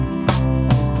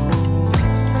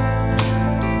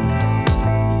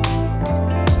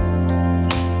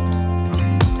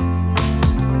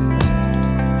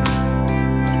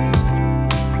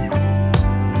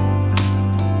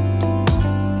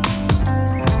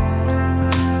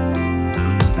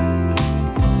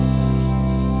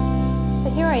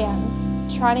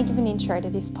trying to give an intro to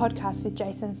this podcast with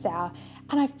Jason Sauer,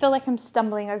 and I feel like I'm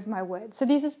stumbling over my words. So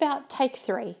this is about take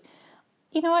 3.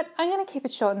 You know what? I'm going to keep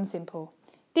it short and simple.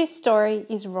 This story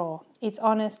is raw, it's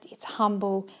honest, it's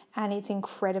humble, and it's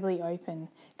incredibly open,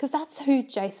 because that's who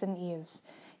Jason is.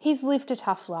 He's lived a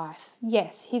tough life.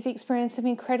 Yes, he's experienced some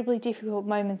incredibly difficult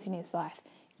moments in his life.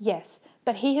 Yes,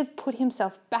 but he has put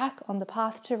himself back on the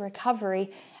path to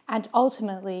recovery and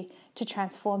ultimately to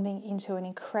transforming into an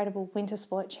incredible winter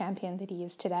sport champion that he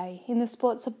is today in the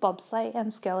sports of bobsleigh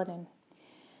and skeleton.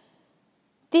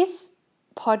 This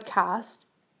podcast,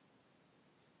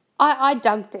 I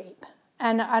dug deep,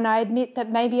 and I admit that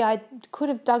maybe I could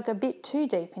have dug a bit too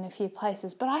deep in a few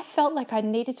places, but I felt like I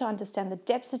needed to understand the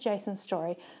depths of Jason's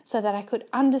story so that I could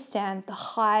understand the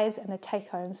highs and the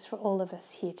take-homes for all of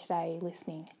us here today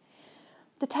listening.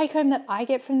 The take-home that I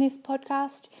get from this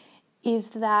podcast is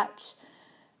that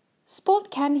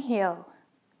sport can heal.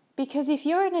 Because if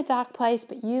you're in a dark place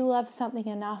but you love something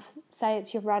enough, say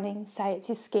it's your running, say it's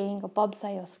your skiing or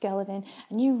bobsleigh or skeleton,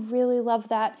 and you really love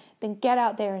that, then get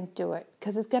out there and do it,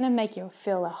 because it's going to make you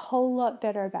feel a whole lot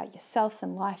better about yourself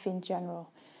and life in general.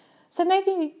 So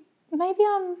maybe we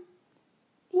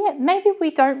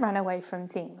don't run away from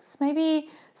things. Maybe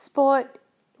sport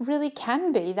really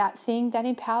can be that thing that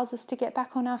empowers us to get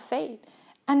back on our feet.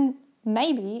 And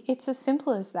maybe it's as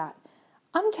simple as that.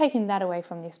 I'm taking that away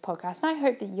from this podcast, and I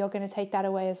hope that you're going to take that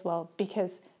away as well,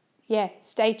 because,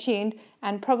 stay tuned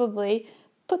and probably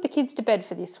put the kids to bed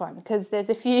for this one, because there's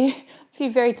a few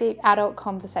very deep adult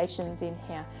conversations in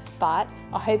here. But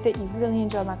I hope that you really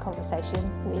enjoy my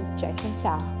conversation with Jason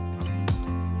Sauer.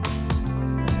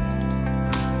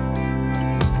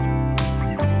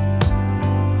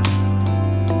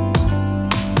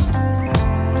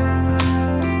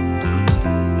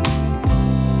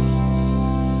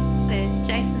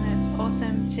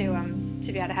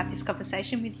 To be able to have this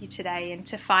conversation with you today, and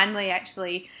to finally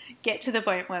actually get to the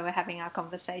point where we're having our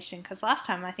conversation, because last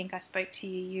time I think I spoke to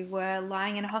you, you were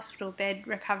lying in a hospital bed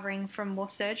recovering from more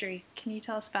surgery. Can you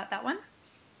tell us about that one?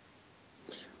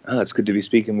 It's good to be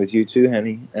speaking with you too,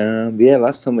 Hanny.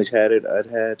 Last time we chatted, I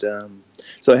had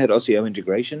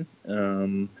osseointegration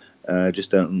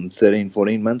just 13,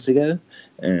 14 months ago,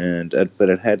 but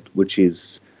it had which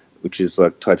is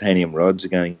like titanium rods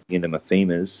going into my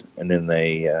femurs, and then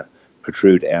they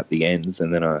protrude out the ends,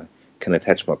 and then I can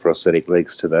attach my prosthetic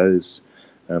legs to those.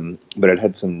 But it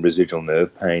had some residual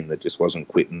nerve pain that just wasn't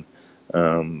quitting.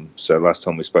 So last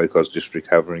time we spoke, I was just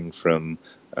recovering from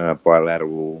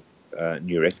bilateral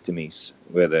neurectomies,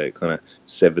 where they kind of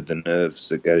severed the nerves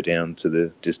that go down to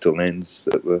the distal ends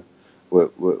that were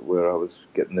where I was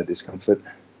getting the discomfort.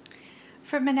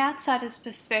 From an outsider's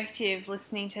perspective,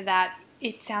 listening to that,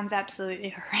 it sounds absolutely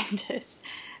horrendous.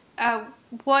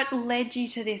 What led you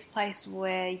to this place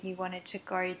where you wanted to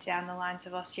go down the lines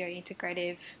of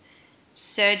osteointegrative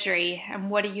surgery,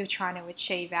 and what are you trying to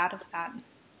achieve out of that?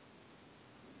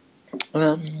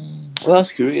 Well, I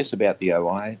was curious about the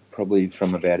OI probably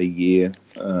from about a year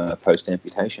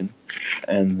post-amputation,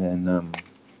 and then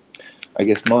I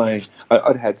guess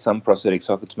I'd had some prosthetic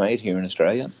sockets made here in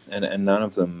Australia, and none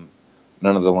of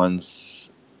the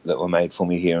ones that were made for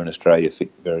me here in Australia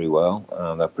fit very well.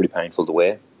 They're pretty painful to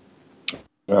wear.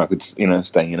 I could,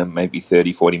 stay in them maybe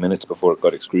 30, 40 minutes before it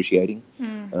got excruciating.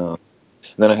 Then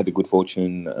I had the good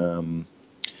fortune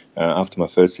after my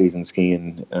first season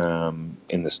skiing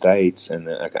in the States, and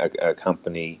a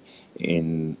company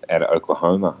out of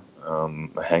Oklahoma,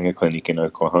 a hanger clinic in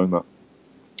Oklahoma.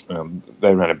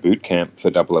 They ran a boot camp for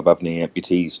double above knee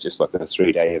amputees, just like a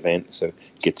 3-day event. So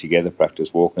get together,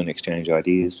 practice walking, exchange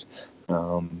ideas.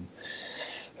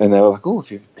 And they were like, "Oh,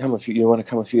 if you want to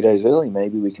come a few days early,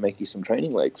 maybe we can make you some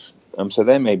training legs." So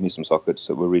they made me some sockets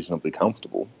that were reasonably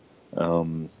comfortable.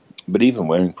 But even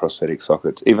wearing prosthetic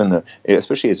sockets,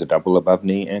 especially as a double above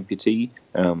knee amputee,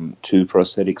 2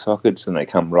 prosthetic sockets, and they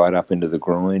come right up into the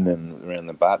groin and around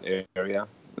the butt area.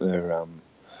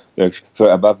 For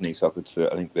above knee sockets,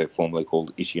 I think they're formerly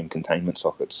called ischium containment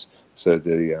sockets. So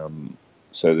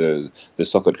the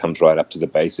socket comes right up to the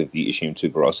base of the ischium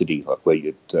tuberosity, like where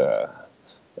you'd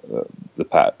the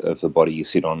part of the body you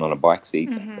sit on a bike seat.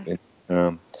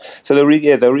 Mm-hmm. So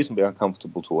they're reasonably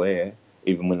uncomfortable to wear,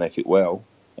 even when they fit well.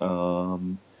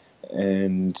 And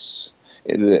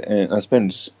I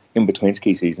spend in between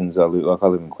ski seasons. I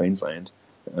live in Queensland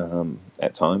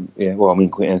at time. Yeah, well, I'm in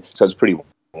Queensland, so it's pretty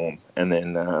warm. And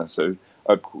then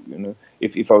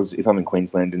if I'm in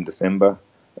Queensland in December,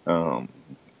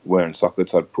 wearing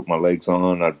sockets, I'd put my legs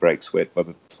on. I'd break sweat by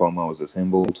the time I was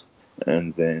assembled,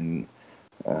 and then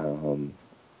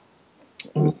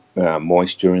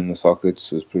moisture in the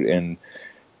sockets was pretty. And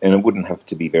and it wouldn't have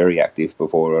to be very active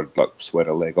before I'd like sweat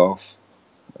a leg off.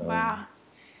 Wow.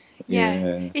 Yeah,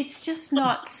 Yeah. it's just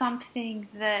not something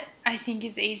that I think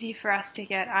is easy for us to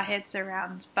get our heads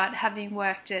around. But having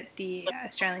worked at the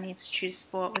Australian Institute of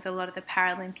Sport with a lot of the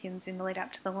Paralympians in the lead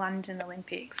up to the London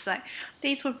Olympics, like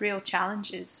these were real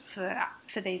challenges for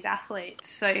these athletes.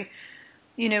 So,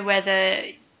 you know,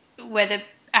 whether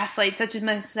athletes such as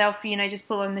myself, you know, just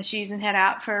pull on the shoes and head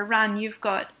out for a run, you've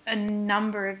got a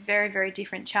number of very, very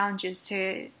different challenges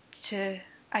to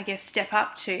I guess step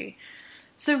up to.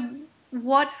 So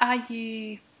what are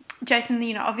you, Jason,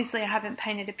 you know, obviously I haven't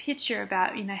painted a picture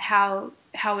about, you know, how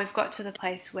we've got to the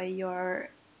place where you're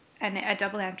a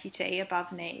double amputee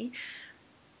above knee,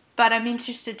 but I'm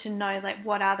interested to know, like,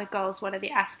 what are the goals, what are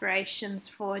the aspirations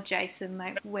for Jason,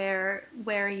 like, where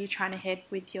are you trying to head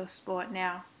with your sport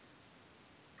now?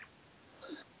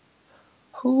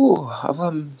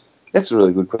 That's a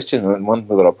really good question, and one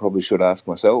that I probably should ask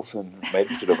myself, and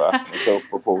maybe should have asked myself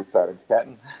before we started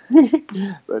chatting.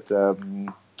 But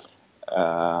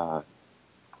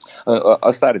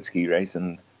I started ski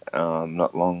racing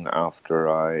not long after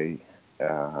I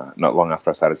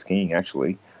started skiing.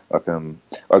 Actually,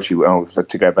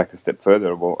 to go back a step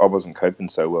further, well, I wasn't coping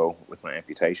so well with my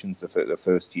amputations. The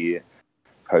first year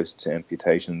post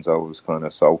amputations, I was kind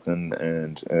of sulking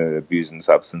and abusing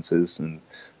substances, and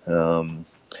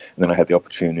then I had the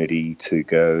opportunity to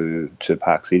go to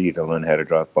Park City to learn how to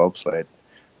drive bobsled.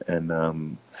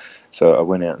 And so I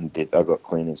went out and I got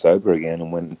clean and sober again,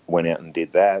 and went out and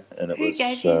did that. And Who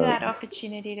gave you that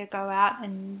opportunity to go out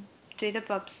and do the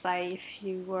bobsleigh if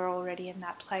you were already in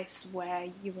that place where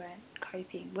you weren't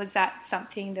coping? Was that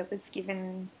something that was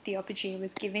given, the opportunity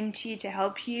was given to you to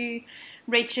help you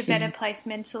reach a better place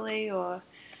mentally, or?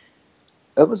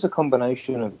 It was a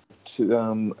combination of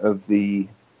the,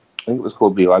 I think it was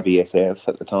called the IBSF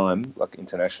at the time, like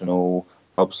International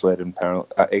Bobsled and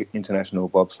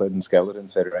Skeleton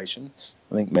Federation.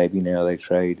 I think maybe now they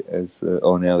trade as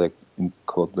now they're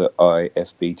called the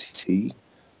IFBT.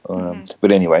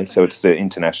 But anyway, so it's the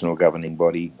international governing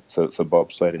body for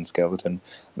bobsled and skeleton.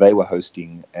 They were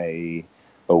hosting a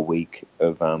week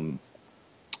of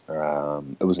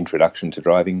it was introduction to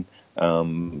driving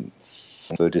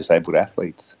for disabled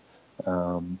athletes.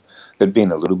 There'd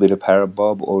been a little bit of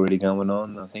parabob already going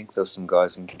on. I think there's some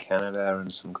guys in Canada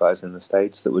and some guys in the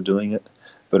States that were doing it,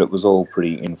 but it was all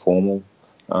pretty informal.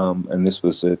 And this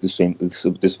was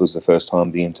the first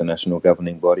time the international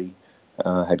governing body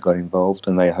had got involved,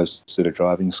 and they hosted a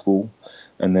driving school.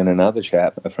 And then another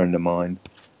chap, a friend of mine,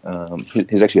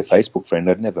 he's actually a Facebook friend.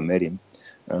 I'd never met him.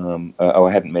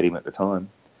 I hadn't met him at the time.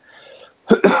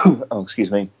 Oh,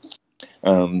 excuse me.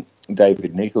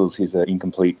 David Nichols, he's an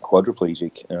incomplete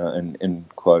quadriplegic and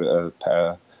quite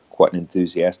an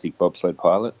enthusiastic bobsled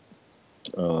pilot.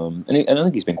 And I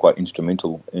think he's been quite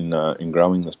instrumental in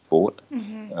growing the sport.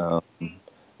 Mm-hmm.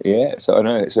 Yeah, so I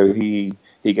know. So he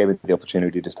gave me the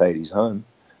opportunity to stay at his home,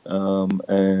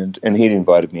 and he'd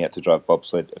invited me out to drive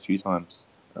bobsled a few times.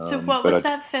 So what was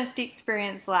that first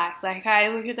experience like? Like, I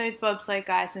look at those bobsled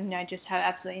guys and I just have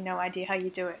absolutely no idea how you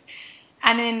do it.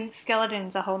 And then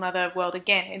skeleton's a whole nother world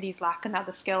again. It is like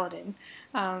another skeleton.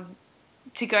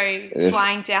 To go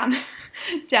flying down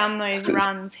those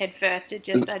runs head first,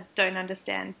 I don't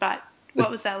understand. But what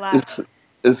was that like?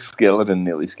 A skeleton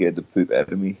nearly scared the poop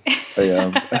out of me.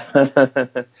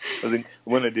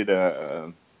 When I did I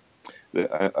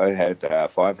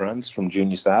had 5 runs from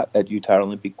junior start at Utah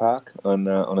Olympic Park on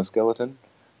a skeleton,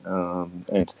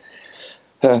 and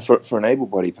for an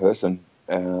able-bodied person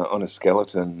on a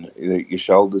skeleton, your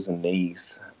shoulders and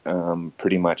knees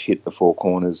pretty much hit the 4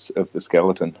 corners of the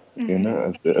skeleton, mm-hmm. you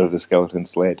know, of the skeleton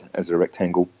sled as a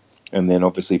rectangle, and then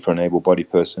obviously for an able-bodied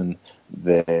person,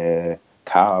 their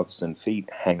calves and feet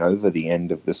hang over the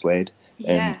end of the sled.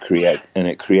 Yeah. and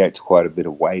it creates quite a bit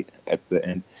of weight at the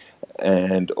end.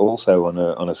 And also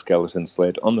on a skeleton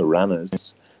sled, on the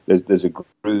runners, there's a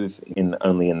groove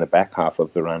only in the back half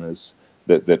of the runners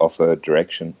that offer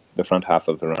direction. The front half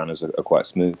of the runners are quite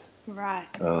smooth. Right.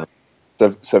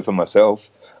 So for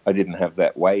myself, I didn't have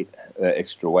that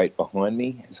extra weight behind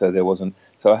me. So there wasn't.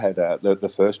 So I had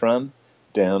the first run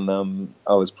down.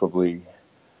 I was probably,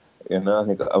 I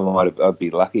think I'd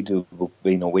be lucky to have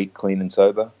been a week clean and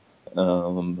sober.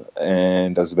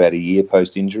 And I was about a year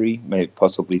post-injury, maybe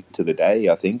possibly to the day,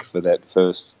 I think, for that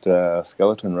first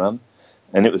skeleton run.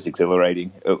 And it was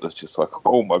exhilarating. It was just like,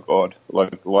 oh my God,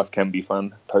 like life can be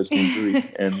fun post-injury.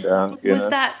 And was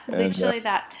that literally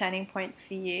that turning point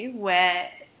for you where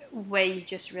you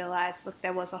just realised, look,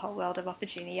 there was a whole world of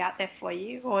opportunity out there for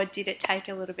you? Or did it take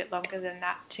a little bit longer than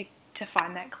that to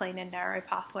find that clean and narrow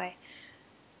pathway?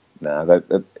 No,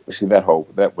 actually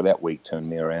that week turned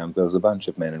me around. There was a bunch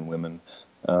of men and women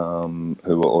who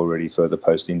were already further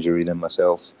post-injury than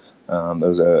myself. There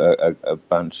was a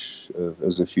bunch. There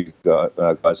was a few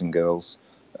guys and girls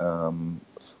from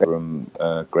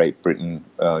Great Britain,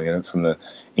 from the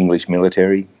English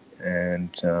military, and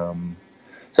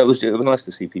so it was nice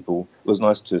to see people. It was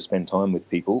nice to spend time with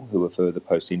people who were further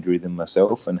post-injury than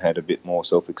myself and had a bit more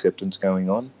self-acceptance going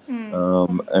on.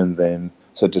 And then,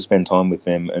 so to spend time with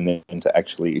them and then to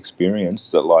actually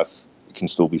experience that life can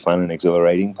still be fun and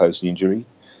exhilarating post-injury.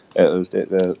 So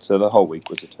the whole week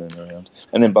was a turnaround.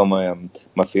 And then by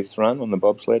my fifth run on the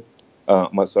bobsled,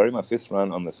 my fifth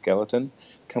run on the skeleton,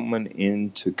 coming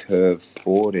into curve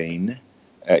 14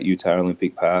 at Utah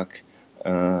Olympic Park.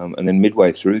 And then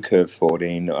midway through curve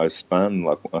 14, I spun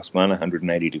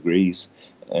 180 degrees,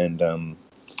 and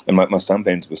my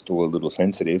sunbends were still a little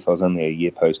sensitive. I was only a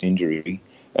year post injury,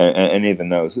 and even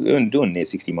though I was doing near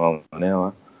 60 miles an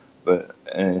hour, but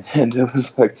and it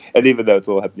was like, and even though it's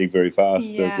all happening very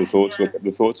fast,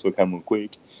 the thoughts were coming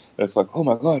quick. And it's like, oh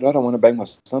my god, I don't want to bang my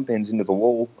sunbends into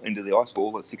the ice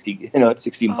wall at 60, at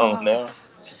 60 miles an hour.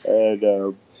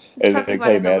 And it's probably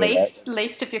one of the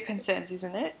least of your concerns,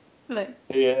 isn't it?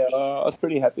 Yeah, I was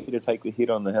pretty happy to take the hit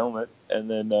on the helmet, and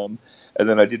then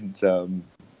I didn't. So,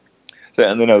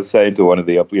 and then I was saying to one of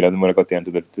the, then when I got down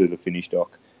to the finish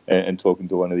dock and talking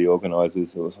to one of the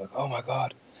organisers, it was like, oh my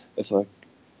god, it's like,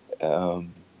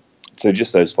 so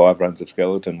just those 5 runs of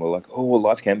skeleton were like, oh well,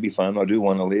 life can be fun. I do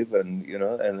want to live, and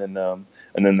and then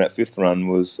that 5th run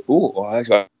was,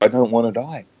 I don't want to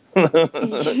die.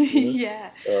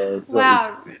 Yeah.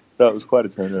 Wow. That was quite a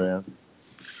turnaround.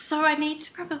 So I need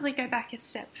to probably go back a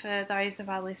step for those of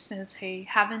our listeners who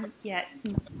haven't yet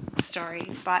known the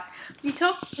story, but you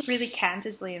talk really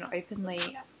candidly and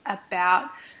openly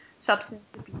about substance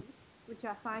abuse, which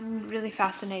I find really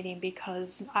fascinating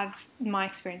because my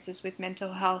experiences with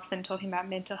mental health and talking about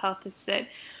mental health is that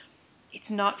it's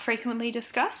not frequently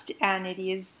discussed and it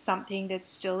is something that's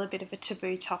still a bit of a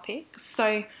taboo topic.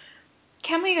 So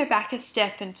can we go back a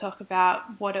step and talk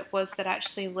about what it was that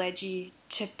actually led you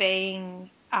to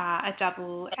being a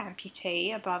double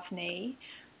amputee above knee,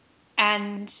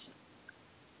 and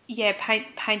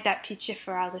paint that picture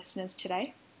for our listeners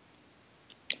today?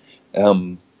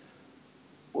 I'm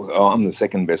the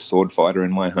second best sword fighter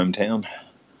in my hometown.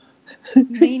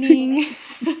 Meaning?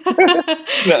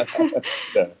 No.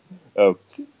 I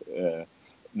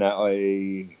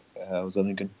was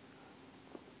thinking.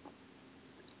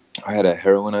 I had a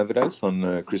heroin overdose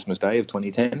on Christmas Day of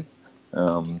 2010.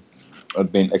 I'd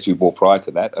been prior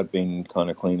to that, I'd been kind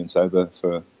of clean and sober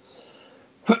for.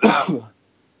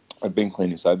 I'd been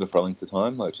clean and sober for a length of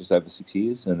time, like just over 6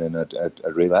 years, and then I'd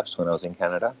relapsed when I was in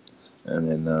Canada, and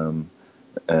then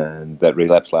and that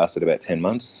relapse lasted about 10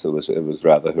 months. So it was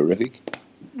rather horrific.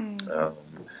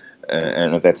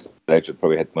 And at that stage, I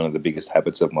probably had one of the biggest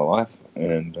habits of my life,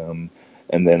 and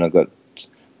then it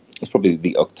was probably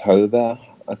the October,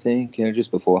 I think,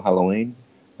 just before Halloween.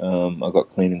 I got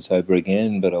clean and sober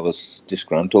again, but I was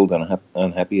disgruntled and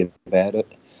unhappy about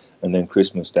it. And then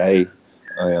Christmas Day,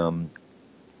 I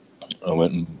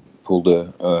went and pulled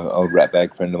a old rat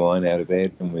bag friend of mine out of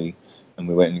bed, and we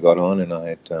went and got on. And I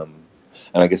had, and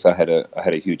I guess I had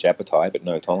a huge appetite but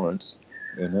no tolerance,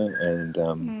 And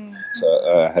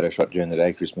so I had a shot during the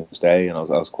day, Christmas Day, and I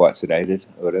was quite sedated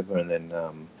or whatever. And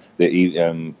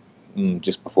then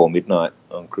just before midnight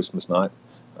on Christmas night,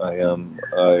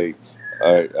 I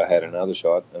had another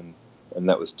shot, and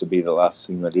that was to be the last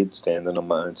thing I did, standing on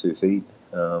my own 2 feet.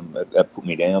 That put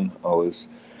me down.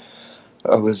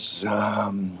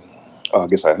 I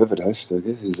guess I overdosed, I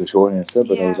guess is the short answer,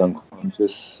 but I was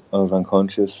unconscious. I was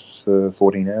unconscious for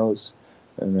 14 hours,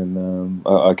 and then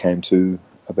I came to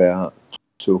about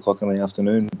 2 o'clock in the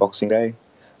afternoon, Boxing Day,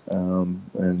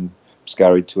 and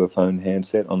scurried to a phone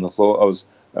handset on the floor.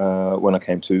 When I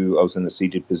came to, I was in a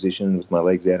seated position with my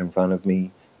legs out in front of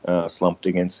me, slumped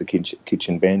against the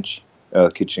kitchen bench,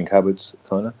 kitchen cupboards,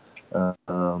 kind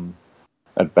of.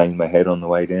 I'd banged my head on the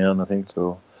way down, I think,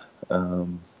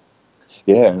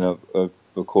 and I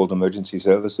called emergency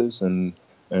services, and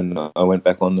I went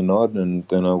back on the nod, and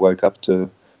then I woke up to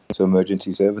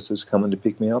emergency services coming to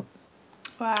pick me up.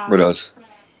 Wow. But a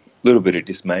little bit of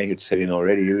dismay had set in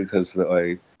already, because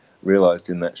I realised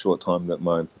in that short time that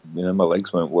my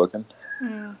legs weren't working.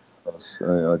 I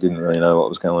didn't really know what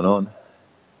was going on.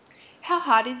 How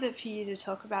hard is it for you to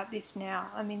talk about this now?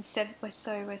 I mean, we're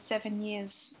 7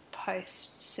 years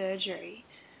post surgery.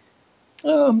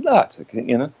 That's okay.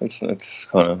 It's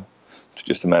kind of. it's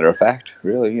just a matter of fact,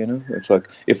 really. It's like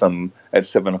if I'm at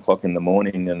 7 o'clock in the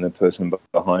morning and the person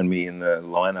behind me in the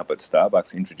lineup at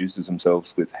Starbucks introduces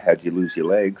themselves with "How'd you lose your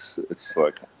legs?" It's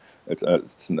like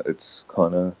it's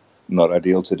kind of not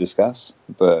ideal to discuss.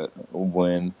 But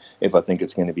if I think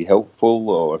it's going to be helpful,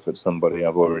 or if it's somebody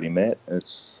I've already met,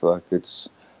 it's like it's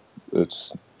no.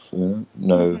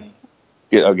 Mm-hmm.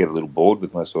 Yeah, I get a little bored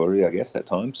with my story, I guess, at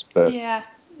times. But Yeah.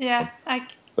 but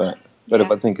Yeah.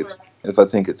 if I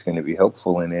think it's going to be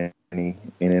helpful in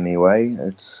any way,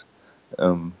 it's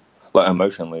like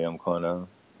emotionally, I'm kind of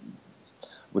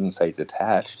wouldn't say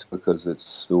detached because it's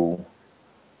still,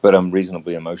 but I'm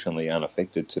reasonably emotionally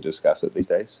unaffected to discuss it these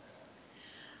days.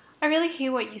 I really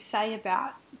hear what you say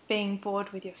about being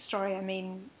bored with your story. I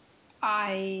mean,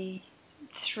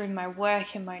 through my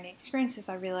work and my own experiences,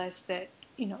 I realised that,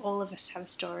 all of us have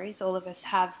stories. All of us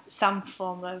have some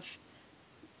form of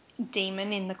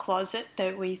demon in the closet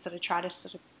that we sort of try to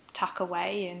sort of tuck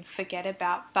away and forget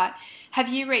about. But have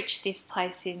you reached this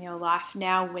place in your life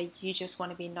now where you just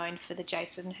want to be known for the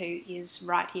Jason who is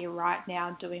right here, right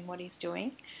now, doing what he's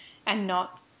doing, and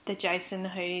not the Jason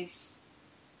who's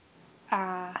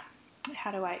how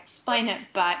do I explain it,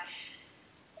 but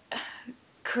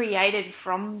created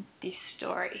from this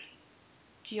story?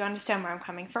 Do you understand where I'm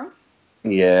coming from?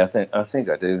 Yeah, I think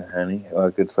I do, honey.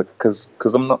 Like it's like because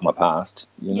I'm not my past,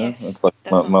 Yes, It's like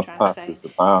that's what I'm my trying to past say. is the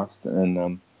past,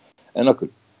 and I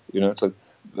could, it's like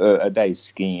a day's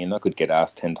skiing. I could get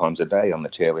asked 10 times a day on the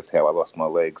chairlift how I lost my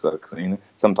legs. Like,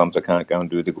 sometimes I can't go and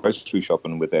do the grocery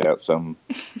shopping without some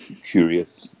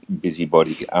curious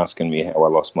busybody asking me how I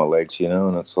lost my legs.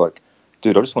 And it's like,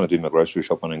 dude, I just want to do my grocery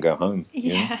shopping and go home.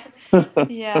 Yeah,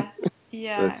 yeah,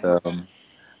 yeah. But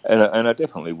and I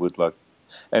definitely would like,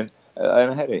 and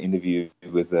I had an interview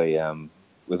with a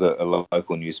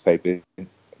local newspaper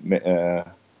uh,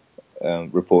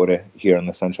 reporter here on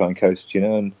the Sunshine Coast,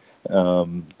 and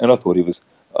I thought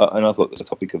the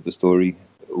topic of the story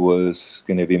was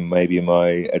going to be maybe my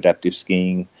adaptive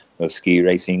skiing or ski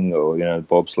racing or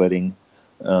bobsledding,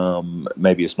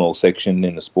 maybe a small section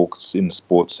in the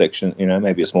sports section,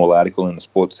 maybe a small article in the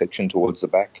sports section towards the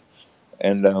back,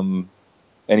 and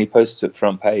he posts it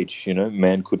front page,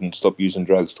 man couldn't stop using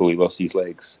drugs till he lost his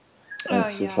legs. And Oh,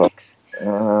 it's just like, yikes.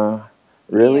 Yeah,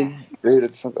 really, dude.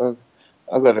 It's like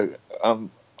I gotta.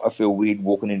 I feel weird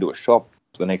walking into a shop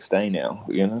the next day now.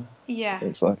 yeah,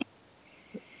 It's like,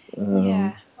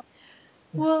 yeah. um,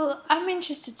 Well, I'm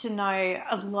interested to know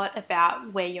a lot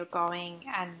about where you're going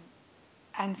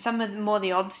and some of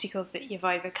the obstacles that you've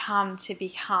overcome to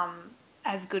become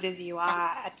as good as you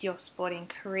are at your sporting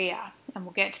career. And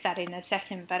we'll get to that in a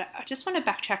second. But I just want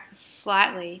to backtrack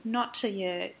slightly, not to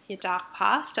your dark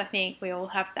past. I think we all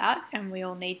have that, and we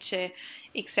all need to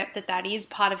accept that that is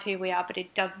part of who we are, but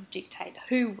it doesn't dictate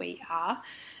who we are.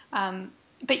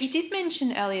 But you did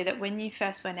mention earlier that when you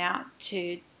first went out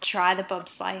to try the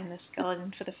bobsleigh and the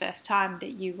skeleton for the first time,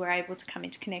 that you were able to come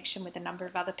into connection with a number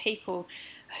of other people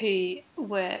who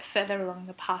were further along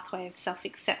the pathway of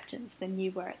self-acceptance than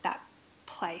you were at that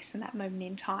place and that moment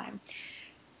in time.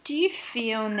 Do you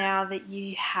feel now that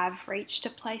you have reached a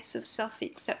place of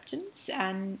self-acceptance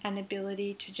and an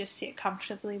ability to just sit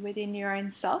comfortably within your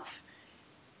own self?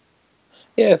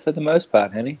 yeah, for the most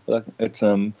part, Henny. Like it's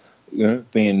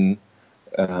being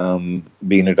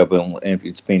a double amp.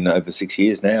 It's been over 6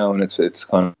 years now, and it's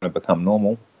kind of become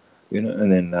normal,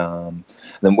 And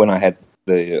then when I had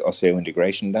the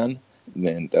osseointegration done,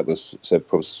 then that was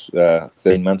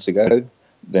 13 months ago.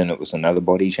 Then it was another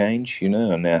body change, I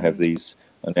now have these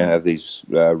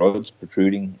rods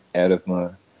protruding out of my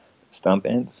stump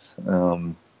ends.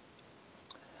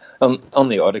 On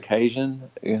the odd occasion,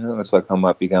 it's like I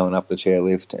might be going up the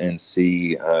chairlift and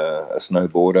see a strong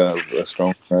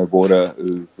snowboarder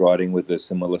who's riding with a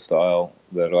similar style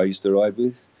that I used to ride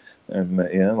with, and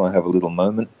I have a little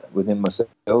moment within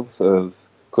myself of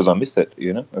because I miss it,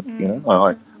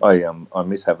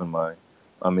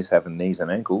 I miss having knees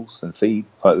and ankles and feet.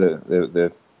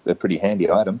 They're pretty handy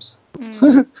items,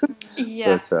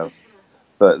 Yeah.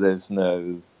 but there's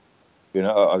no.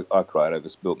 I cried over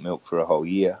spilt milk for a whole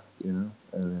year, and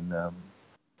then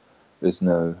there's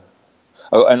no.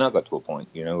 Oh, and I got to a point,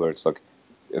 where it's like,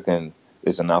 again,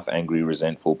 there's enough angry,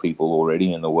 resentful people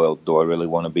already in the world. Do I really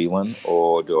want to be one,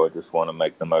 or do I just want to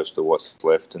make the most of what's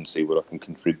left and see what I can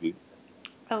contribute?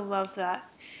 I love that.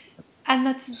 And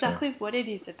that's So, exactly what it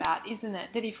is about, isn't it?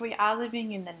 That if we are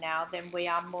living in the now, then we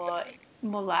are more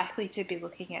likely to be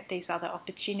looking at these other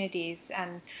opportunities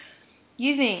and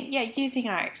using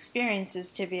our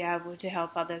experiences to be able to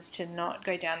help others to not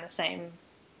go down the same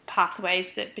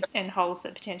pathways and holes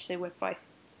that potentially we've both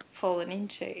fallen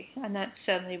into. And that's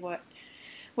certainly what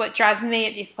What drives me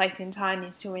at this place in time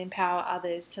is to empower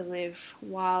others to live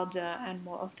wilder and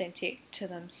more authentic to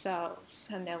themselves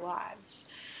and their lives.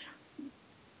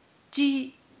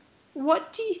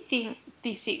 What do you think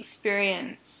this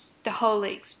experience, the whole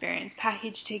experience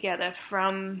packaged together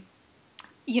from,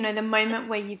 the moment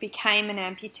where you became an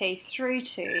amputee through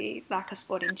to like a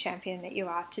sporting champion that you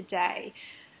are today,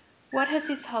 what has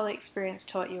this whole experience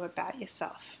taught you about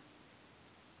yourself?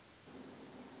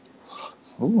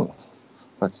 Ooh,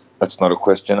 that's not a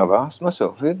question I've asked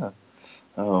myself either.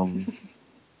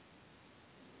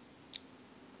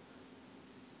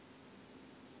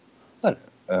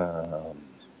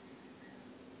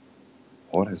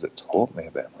 What has it taught me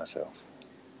about myself?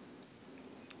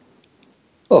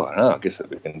 Well, I don't know. I guess that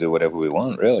we can do whatever we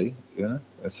want, really.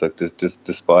 It's like just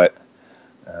despite,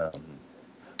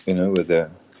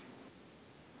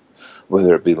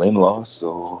 whether it be limb loss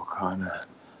or kind of,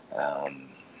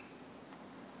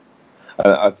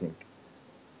 I think,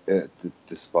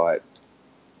 despite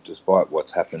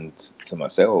what's happened to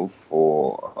myself,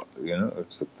 or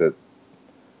it's like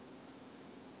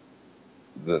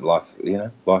that life,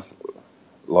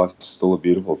 life's still a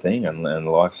beautiful thing, and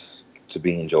life's to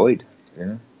be enjoyed.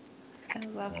 I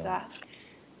love that.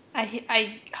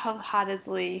 I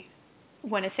wholeheartedly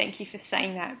want to thank you for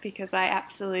saying that, because I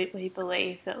absolutely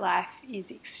believe that life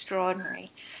is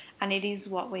extraordinary, and it is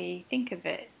what we think of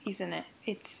it, isn't it?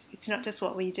 It's not just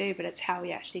what we do, but it's how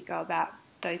we actually go about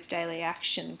those daily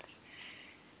actions.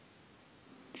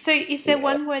 So is there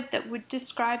one word that would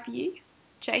describe you,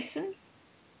 Jason?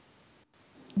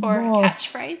 Or a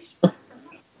catchphrase?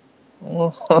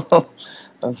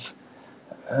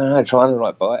 I don't know, trying to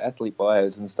write athlete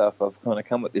bios and stuff, I've kind of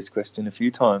come at this question a few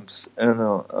times, and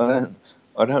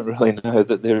I don't really know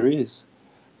that there is.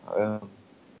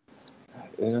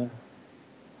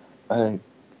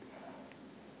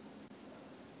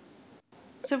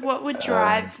 So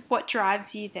what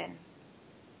drives you then?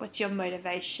 What's your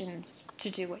motivations to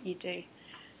do what you do?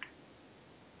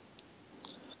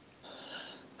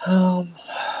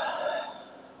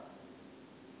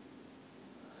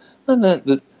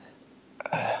 And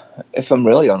if I'm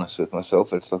really honest with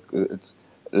myself, it's like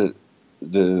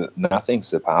the nothing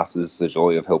surpasses the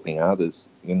joy of helping others,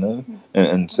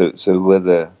 and so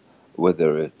whether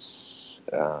it's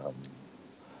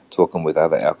talking with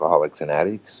other alcoholics and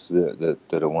addicts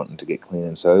that are wanting to get clean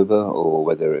and sober, or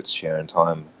whether it's sharing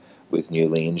time with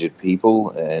newly injured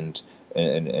people and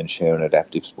sharing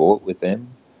adaptive sport with them,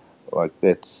 like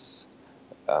that's.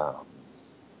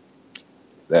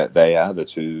 That they are the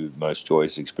two most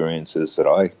joyous experiences that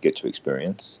I get to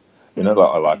experience. I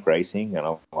like racing, and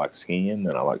I like skiing,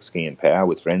 and I like skiing power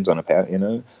with friends on a power,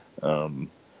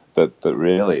 but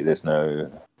really there's no,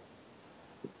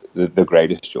 the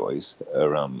greatest joys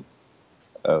are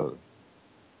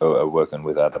working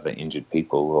with other injured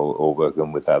people, or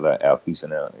working with other alkies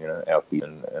and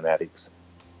addicts.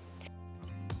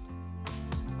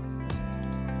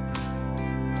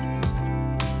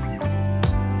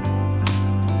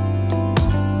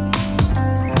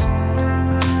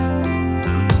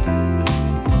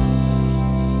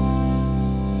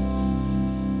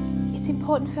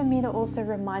 Important for me to also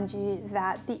remind you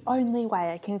that the only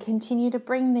way I can continue to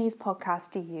bring these podcasts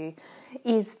to you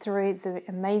is through the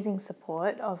amazing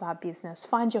support of our business,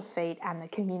 Find Your Feet, and the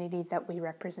community that we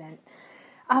represent.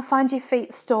 Our Find Your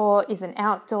Feet store is an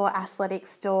outdoor athletic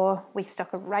store. We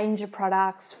stock a range of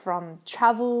products from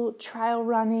travel, trail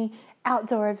running,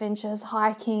 outdoor adventures,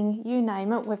 hiking, you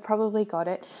name it, we've probably got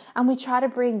it. And we try to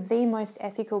bring the most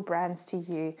ethical brands to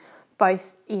you,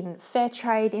 both in fair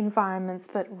trade environments,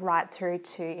 but right through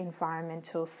to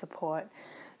environmental support.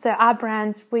 So our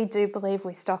brands, we do believe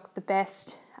we stock the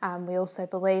best. We also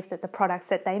believe that the products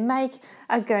that they make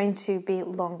are going to be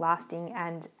long-lasting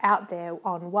and out there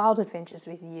on wild adventures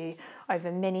with you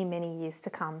over many, many years to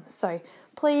come. So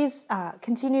please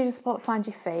continue to support Find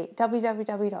Your Feet,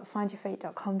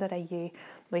 www.findyourfeet.com.au.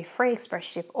 We free express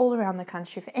ship all around the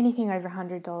country for anything over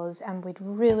 $100, and we'd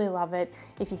really love it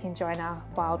if you can join our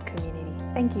wild community.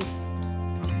 Thank you.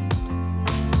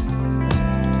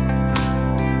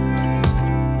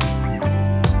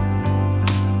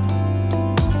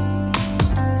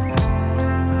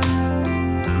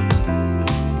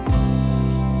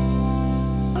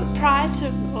 Prior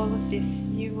to all of this,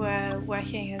 you were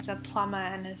working as a plumber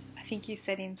and I think you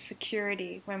said in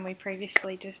security when we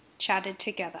previously chatted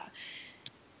together.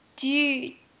 Do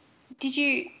you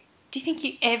think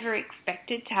you ever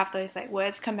expected to have those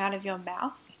words come out of your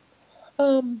mouth?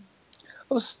 I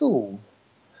was still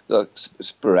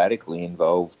sporadically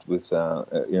involved with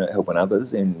helping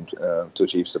others to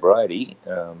achieve sobriety,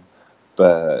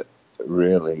 but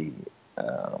really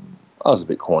I was a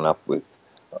bit caught up with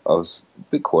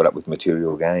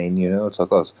material gain. It's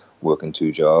like I was working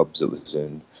two jobs. It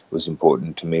was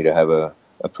important to me to have a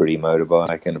pretty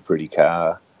motorbike and a pretty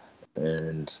car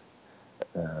and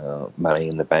money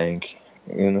in the bank.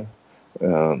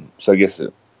 So I guess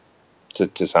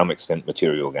to some extent,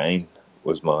 material gain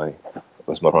was my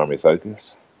primary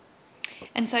focus.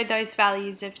 And so those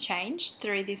values have changed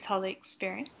through this whole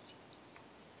experience?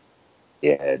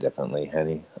 Yeah, definitely,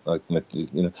 Hanny. Like,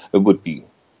 it would be.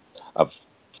 I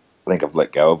think I've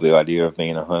let go of the idea of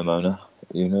being a homeowner.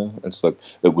 It's like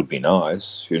it would be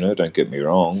nice. Don't get me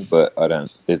wrong, but I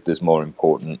don't. There's more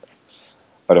important.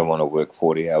 I don't want to work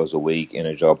 40 hours a week in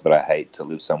a job that I hate to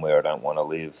live somewhere I don't want to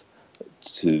live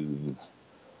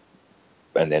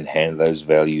and then hand those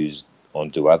values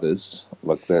onto others.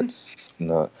 Like, that's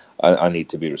not. I need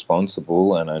to be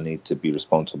responsible, and I need to be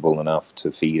responsible enough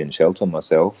to feed and shelter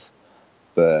myself.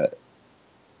 But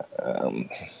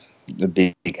the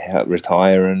big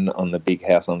retiring on the big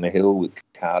house on the hill with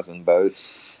cars and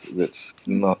boats, that's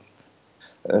not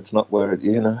where it.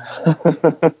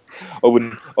 I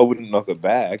wouldn't knock it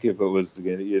back if it was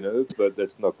but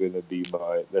that's not going to be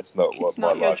that's not what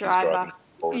my life is driving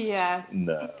towards. Yeah.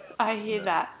 No. I hear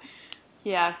that.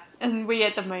 Yeah. And we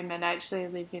at the moment actually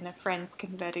live in a friend's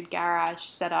converted garage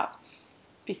setup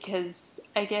because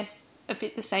I guess a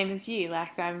bit the same as you.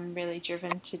 Like, I'm really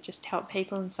driven to just help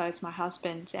people, and so is my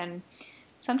husband. And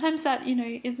sometimes that,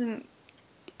 isn't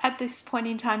at this point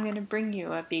in time going to bring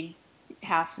you a big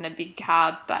house and a big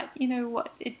car. But you know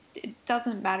what? It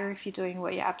doesn't matter if you're doing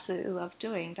what you absolutely love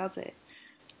doing, does it?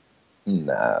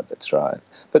 Nah, that's right.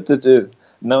 But the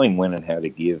knowing when and how to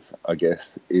give, I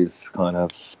guess, is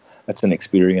that's an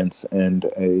experience and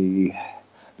the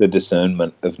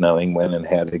discernment of knowing when and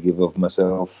how to give of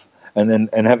myself. And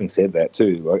having said that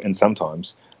too, and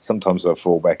sometimes I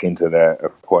fall back into that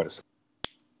quite a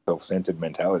self-centered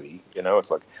mentality. It's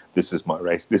like, this is my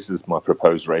race, this is my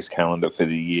proposed race calendar for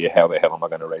the year. How the hell am I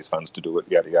going to raise funds to do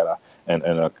it? Yada yada. And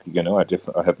I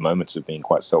have moments of being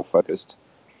quite self-focused.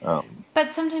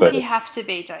 But sometimes you have to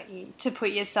be, don't you, to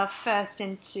put yourself first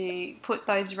and to put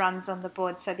those runs on the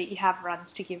board so that you have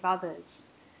runs to give others.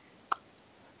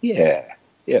 Yeah,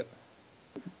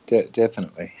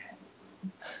 definitely.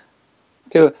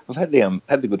 So I've had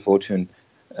the good fortune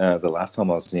the last time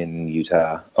I was in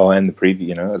Utah. Oh, and the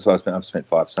previous, so I've spent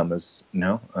 5 summers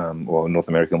now, or North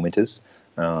American winters,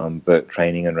 but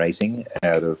training and racing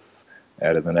out of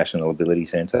the National Ability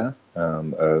Center.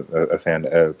 I found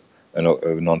a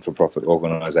non-for-profit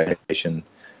organisation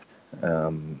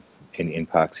in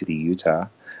Park City, Utah.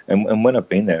 And when I've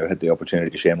been there, I had the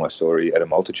opportunity to share my story at a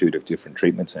multitude of different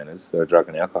treatment centres, drug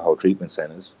and alcohol treatment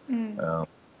centres.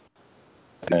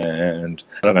 And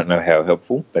I don't know how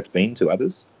helpful that's been to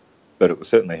others, but it was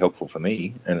certainly helpful for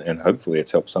me, and hopefully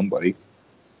it's helped somebody.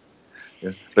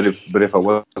 Yeah. But if I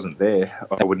wasn't there,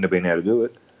 I wouldn't have been able to do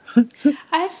it.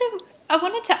 I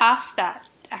wanted to ask that,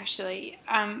 actually.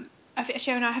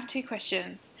 Actually, I have 2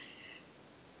 questions.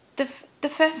 The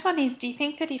first one is, do you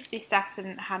think that if this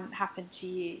accident hadn't happened to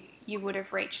you, you would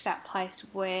have reached that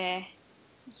place where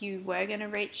you were going to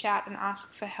reach out and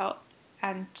ask for help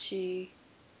and to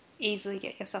easily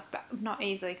get yourself back? Not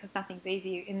easily, because nothing's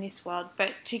easy in this world,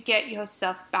 but to get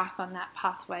yourself back on that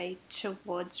pathway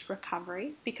towards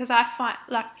recovery? Because I find,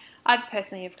 like, I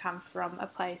personally have come from a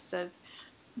place of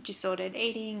disordered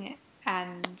eating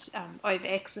and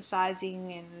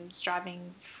over-exercising and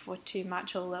striving for too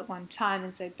much all at one time,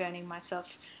 and so burning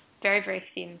myself very, very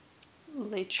thin,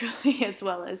 literally, as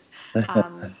well as,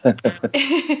 no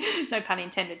pun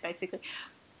intended, basically.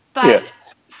 But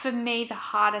for me, the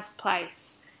hardest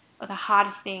place, or the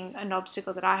hardest thing, an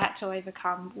obstacle that I had to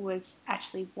overcome, was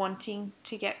actually wanting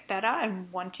to get better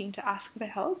and wanting to ask for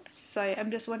help. So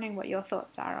I'm just wondering what your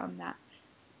thoughts are on that.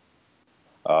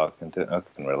 I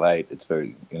can relate. It's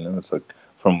very, it's like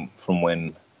from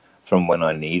when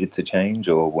I needed to change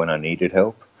or when I needed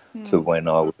help to when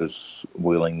I was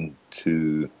willing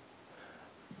to,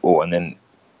 and then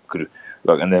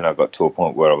I got to a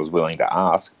point where I was willing to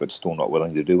ask, but still not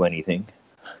willing to do anything.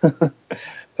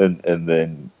 and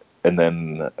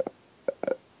then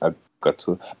I got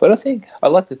to, but I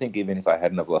like to think even if I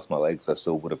hadn't have lost my legs, I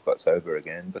still would have got sober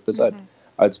again, because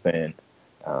I'd spent,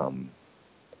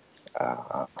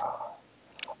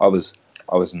 I was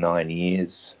 9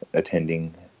 years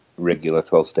attending regular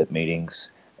 12-step meetings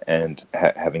and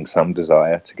having some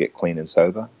desire to get clean and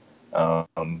sober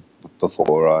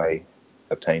before I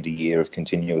obtained a year of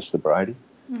continuous sobriety.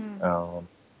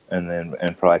 And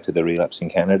prior to the relapse in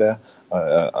Canada,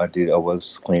 I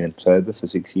was clean and sober for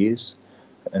 6 years,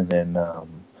 and then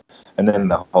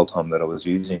the whole time that I was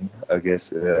using, I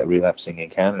guess, relapsing in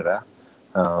Canada,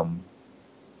 um,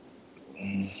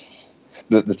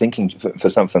 the thinking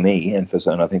for me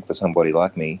and I think for somebody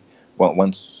like me,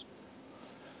 once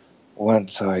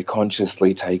I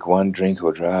consciously take one drink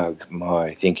or drug,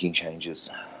 my thinking changes.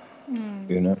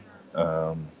 You know,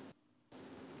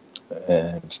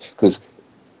 and because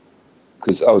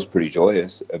I was pretty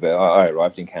joyous about. I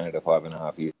arrived in Canada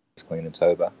 5.5 years clean and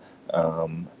sober,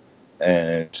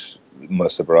 and my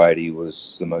sobriety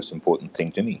was the most important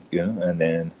thing to me. You know, and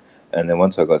then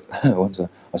once I got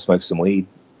I smoked some weed,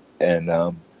 and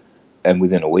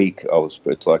within a week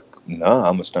it's like, no,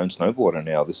 I'm a stone snowboarder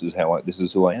now. This is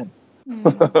who I am.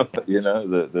 You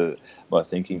know, my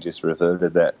thinking just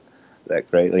reverted that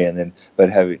greatly, and then but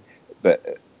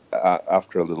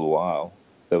after a little while,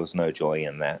 there was no joy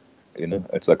in that. You know,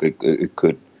 it's like I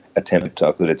could attempt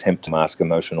to mask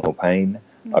emotional pain.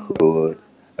 I could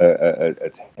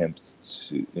attempt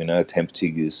to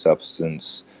use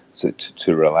substance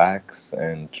to relax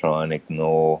and try and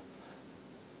ignore.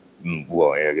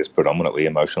 Well, I guess predominantly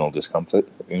emotional discomfort.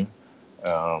 You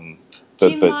know? Do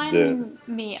you mind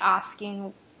me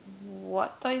asking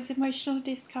what those emotional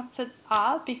discomforts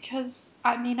are? Because,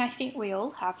 I mean, I think we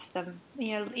all have them.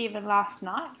 You know, even last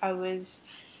night I was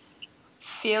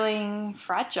feeling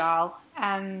fragile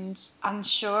and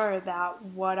unsure about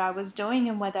what I was doing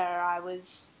and whether I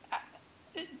was,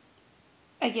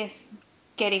 I guess,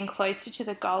 getting closer to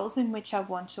the goals in which I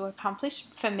want to accomplish.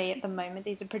 For me at the moment,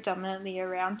 these are predominantly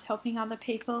around helping other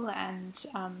people and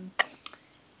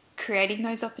creating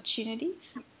those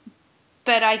opportunities.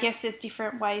 But I guess there's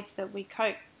different ways that we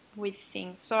cope with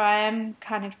things. So I am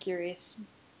kind of curious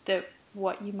that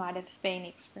what you might have been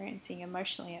experiencing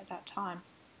emotionally at that time.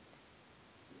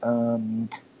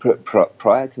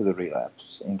 Prior to the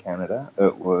relapse in Canada,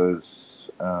 it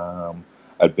was I'd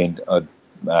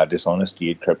dishonesty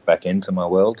had crept back into my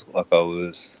world. Like I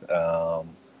was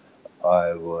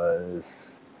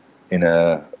in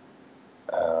a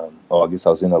I guess I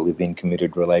was in a live-in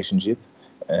committed relationship,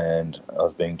 and I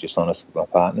was being dishonest with my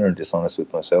partner and dishonest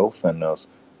with myself, and I was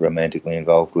romantically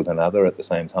involved with another at the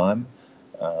same time.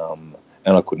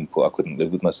 And I couldn't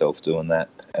live with myself doing that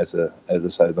as a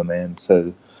sober man.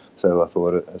 So I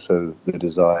thought the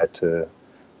desire to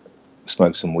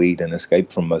smoke some weed and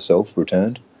escape from myself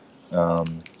returned.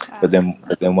 But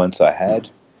then once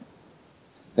that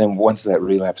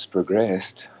relapse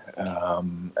progressed,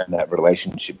 and that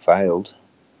relationship failed,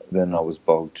 then I was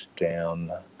bogged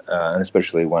down, and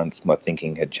especially once my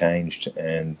thinking had changed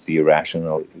and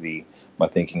my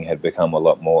thinking had become a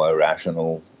lot more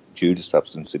irrational due to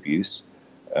substance abuse.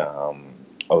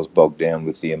 I was bogged down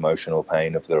with the emotional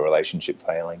pain of the relationship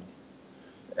failing,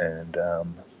 and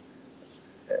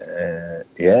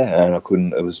and I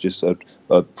couldn't. It was just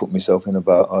I'd put myself in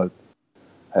I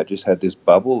had just had this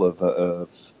bubble of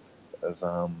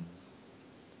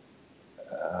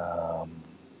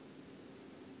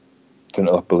don't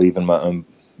know, believe in my own.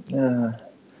 I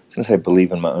was gonna say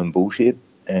believe in my own bullshit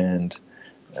and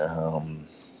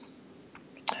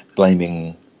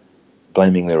blaming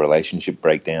the relationship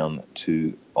breakdown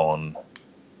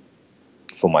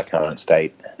for my current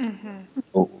state,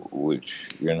 which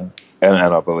and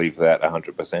I believe that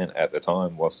 100% at the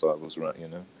time whilst I was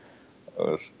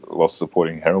whilst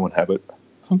supporting heroin habit.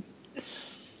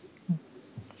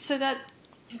 So that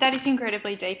is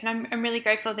incredibly deep, and I'm really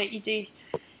grateful that you do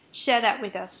share that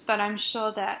with us. But I'm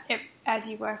sure that as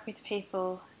you work with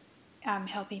people,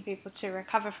 helping people to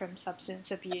recover from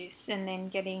substance abuse and then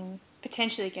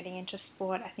potentially getting into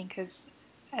sport, I think as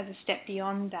a step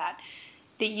beyond that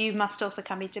you must also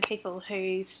come into people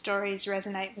whose stories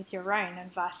resonate with your own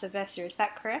and vice versa. Is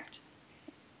that correct?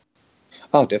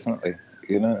 Oh, definitely.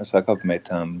 It's like I've met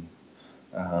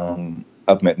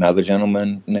another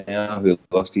gentleman now who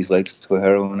lost his legs to a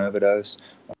heroin overdose.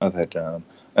 I've had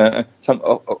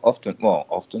sometimes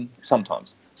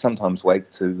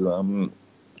wake to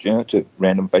to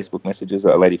random Facebook messages.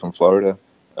 A lady from Florida,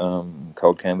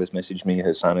 cold canvas, messaged me.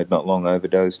 Her son had not long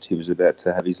overdosed. He was about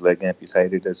to have his leg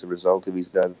amputated as a result of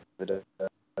his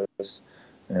overdose,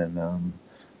 and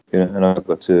and I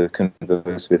got to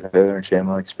converse with her and share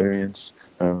my experience.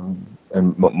 And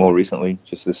more recently,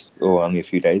 only a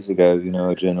few days ago,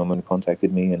 a gentleman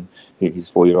contacted me, and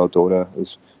his 4-year-old daughter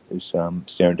was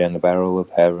staring down the barrel of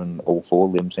having all 4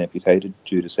 limbs amputated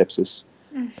due to sepsis,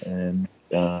 and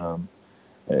I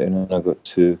got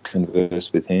to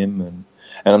converse with him, and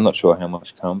I'm not sure how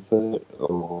much comfort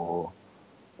or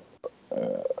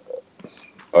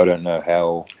I don't know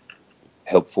how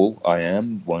helpful I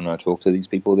am when I talk to these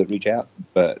people that reach out,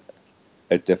 but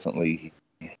it definitely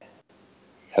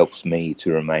helps me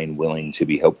to remain willing to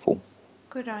be helpful.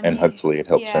 Good on and you. Hopefully it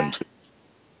helps them too.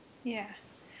 Yeah.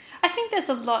 I think there's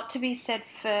a lot to be said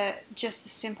for just the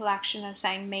simple action of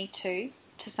saying "me too"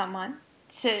 to someone,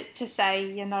 to say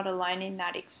you're not alone in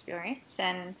that experience,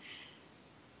 and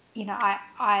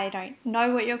I don't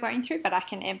know what you're going through, but I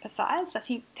can empathise. I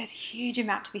think there's a huge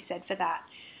amount to be said for that.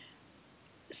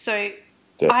 So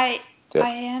I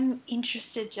am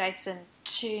interested, Jason,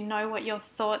 to know what your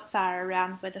thoughts are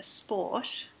around whether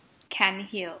sport can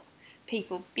heal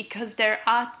people, because there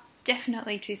are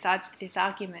definitely two sides to this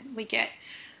argument. We get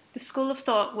the school of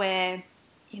thought where,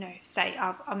 say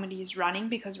I'm going to use running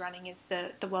because running is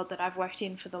the world that I've worked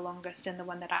in for the longest and the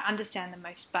one that I understand the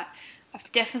most, but I've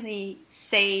definitely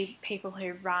seen people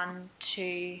who run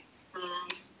to,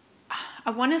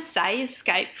 I want to say,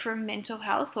 escape from mental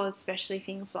health, or especially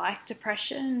things like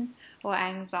depression or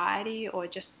anxiety, or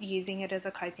just using it as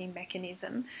a coping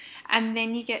mechanism. And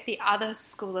then you get the other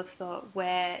school of thought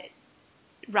where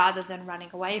rather than running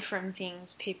away from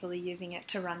things, people are using it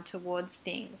to run towards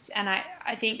things. And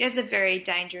I think there's a very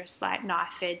dangerous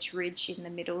knife edge ridge in the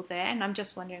middle there, and I'm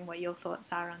just wondering what your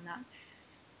thoughts are on that.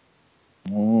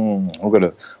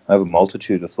 I have a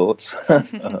multitude of thoughts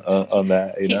on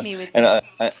that. Hit me with and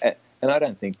I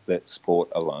don't think that sport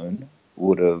alone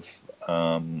would have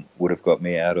got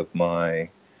me out of my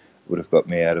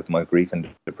grief and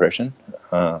depression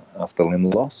after limb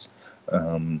loss.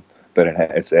 But it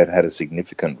had a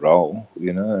significant role,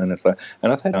 and it's like,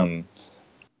 and I've had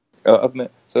I've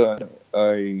met, so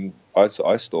I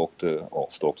stalked,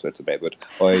 that's a bad word.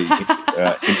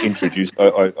 I introduced,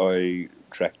 I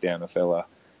tracked down a fella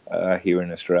here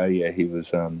in Australia. He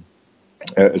was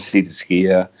a seated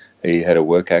skier. He had a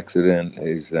work accident.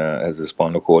 He has a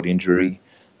spinal cord injury.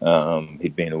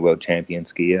 He'd been a world champion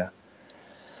skier,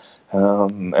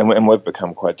 and we've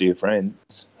become quite dear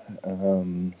friends.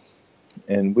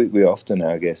 And we often,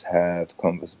 I guess,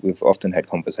 we've often had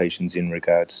conversations in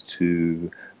regards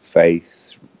to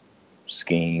faith,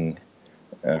 skiing,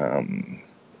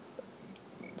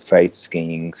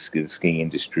 skiing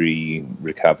industry,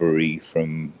 recovery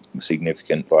from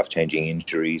significant life-changing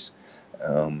injuries,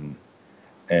 and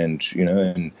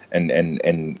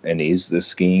is the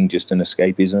skiing just an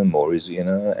escapism, or is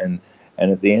and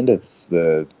at the end of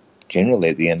the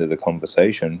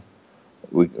conversation,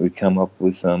 we come up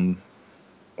with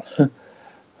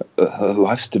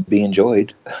life's to be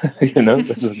enjoyed.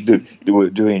 Do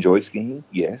we enjoy skiing?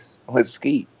 Yes, let's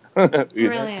ski.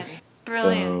 Brilliant.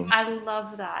 I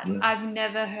love that. Yeah. I've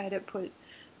never heard it put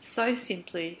so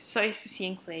simply, so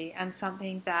succinctly, and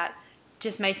something that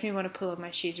just makes me want to pull on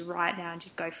my shoes right now and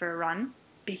just go for a run,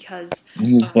 because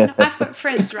I've got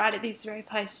friends right at this very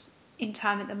place in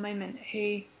time at the moment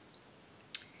who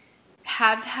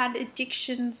have had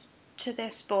addictions to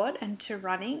their sport and to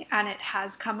running, and it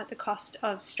has come at the cost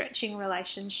of stretching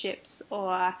relationships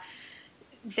or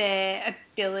their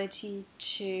ability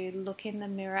to look in the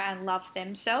mirror and love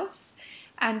themselves.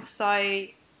 And so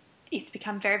it's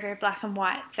become very, very black and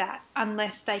white that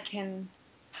unless they can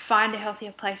find a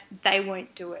healthier place, they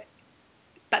won't do it,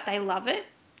 but they love it.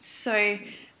 So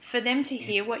for them to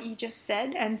hear what you just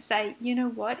said and say, you know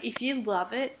what, if you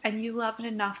love it and you love it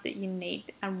enough that you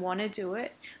need and want to do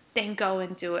it, then go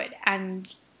and do it.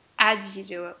 And as you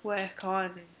do it, work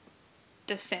on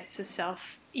the sense of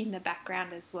self in the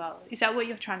background as well. Is that what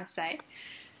you're trying to say?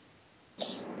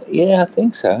 Yeah, I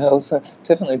think so. Also,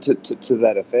 definitely to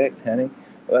that effect, Hanny.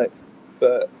 But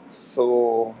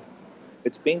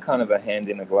it's been kind of a hand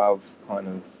in a glove kind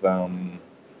of.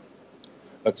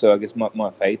 So I guess my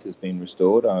faith has been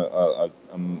restored.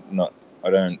 I'm not. I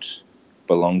don't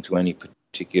belong to any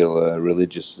particular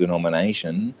religious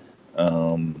denomination.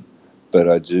 But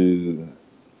I do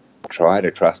try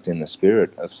to trust in the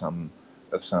spirit of some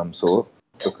sort,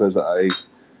 because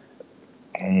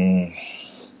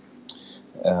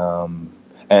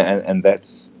and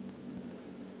that's,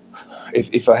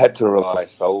 if I had to rely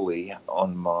solely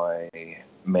on my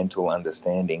mental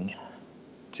understanding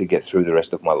to get through the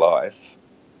rest of my life,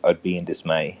 I'd be in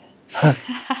dismay.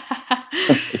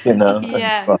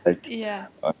 Yeah.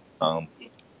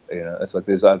 It's like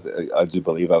I do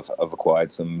believe I've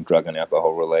acquired some drug and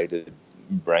alcohol related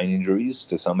brain injuries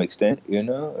to some extent.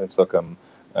 It's like I'm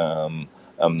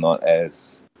not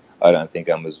as, I don't think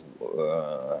I'm as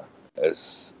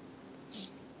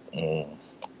I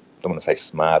don't want to say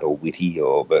smart or witty,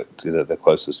 but the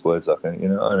closest words I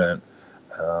can. I don't.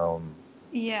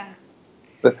 Yeah.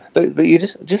 But you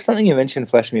just something you mentioned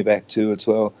flashed me back to as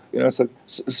well. It's like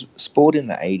sport in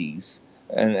the 80s.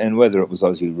 And whether it was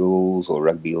Aussie Rules or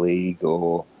rugby league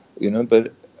or,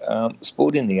 but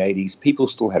sport in the 80s, people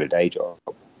still had a day job,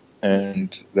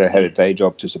 and they had a day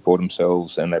job to support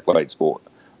themselves, and they played sport.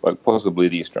 Like possibly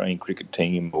the Australian cricket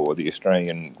team or the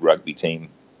Australian rugby team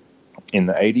in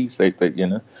the 80s,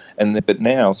 but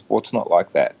now sport's not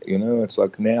like that. It's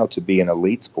like now to be an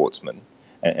elite sportsman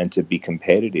and to be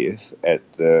competitive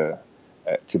at the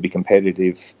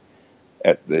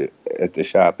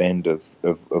sharp end of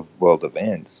world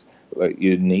events, like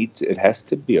it has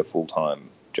to be a full-time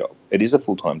job. It is a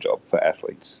full-time job for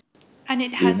athletes. And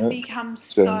it has become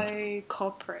so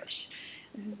corporate.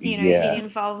 It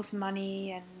involves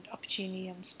money and opportunity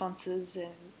and sponsors and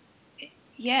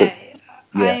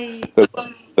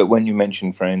But when you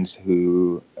mention friends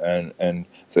who and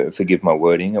forgive my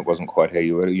wording, it wasn't quite how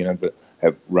you worded it, but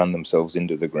have run themselves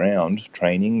into the ground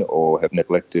training, or have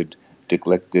neglected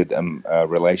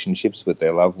relationships with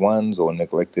their loved ones, or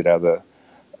neglected other.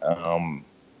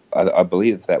 I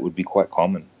believe that would be quite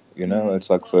common. It's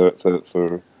like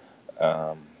for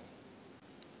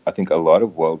I think a lot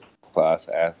of world-class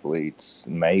athletes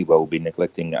may well be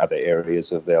neglecting other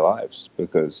areas of their lives,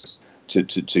 because to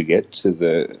get to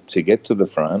the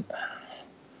front,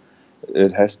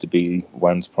 it has to be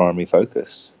one's primary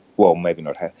focus. Well, maybe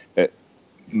not. It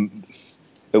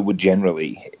would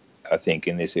generally, I think,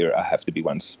 in this era, have to be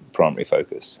one's primary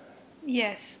focus.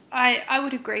 Yes, I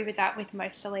would agree with that with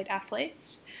most elite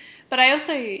athletes, but I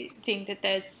also think that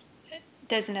there's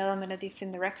an element of this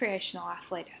in the recreational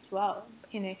athlete as well.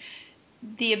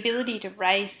 The ability to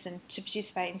race and to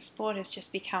participate in sport has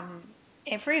just become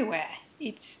everywhere.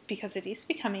 It's because it is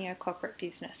becoming a corporate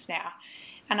business now.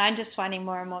 And I'm just finding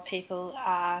more and more people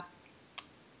are,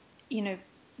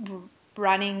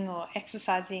 running or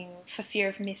exercising for fear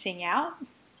of missing out.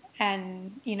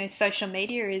 And, social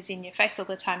media is in your face all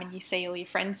the time and you see all your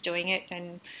friends doing it.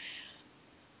 And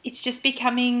it's just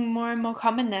becoming more and more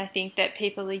common that I think that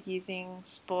people are using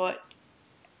sport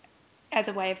as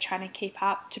a way of trying to keep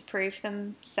up, to prove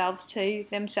themselves to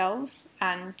themselves,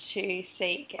 and to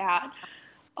seek out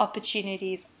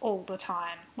opportunities all the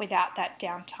time without that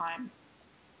downtime.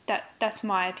 That's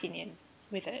my opinion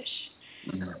with it.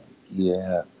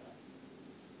 Yeah.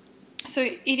 So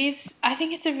it is. I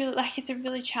think it's a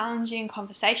really challenging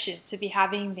conversation to be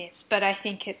having this, but I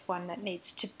think it's one that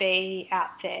needs to be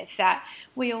out there. That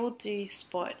we all do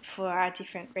sport for our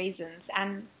different reasons,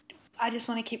 and I just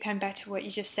want to keep coming back to what you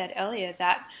just said earlier.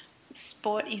 That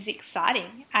sport is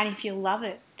exciting, and if you love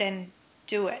it, then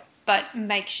do it. But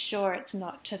make sure it's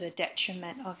not to the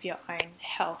detriment of your own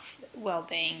health,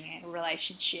 well-being, and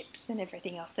relationships, and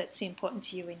everything else that's important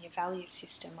to you in your value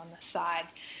system on the side.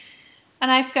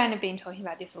 And I've kind of been talking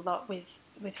about this a lot with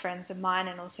friends of mine,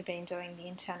 and also been doing the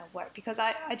internal work, because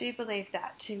I do believe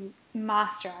that to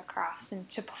master our crafts and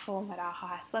to perform at our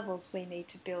highest levels, we need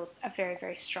to build a very,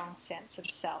 very strong sense of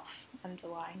self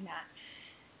underlying that.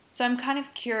 So I'm kind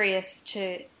of curious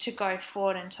to go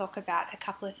forward and talk about a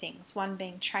couple of things, one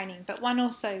being training, but one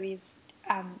also is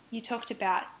you talked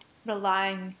about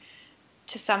relying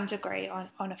to some degree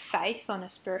on a faith, on a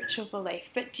spiritual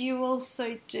belief, but do you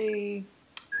also do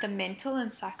the mental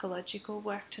and psychological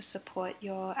work to support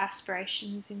your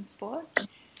aspirations in sport?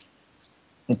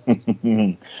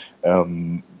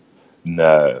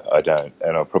 No, I don't,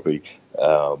 and I'll probably.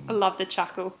 I love the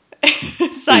chuckle.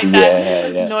 It's like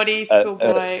that naughty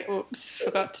schoolboy. Oops,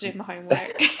 forgot to do my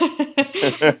homework.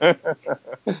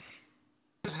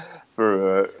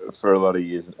 For a lot of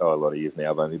years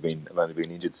now. I've only been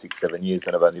injured 6-7 years,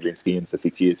 and I've only been skiing for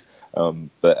 6 years.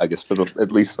 But I guess for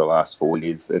at least the last 4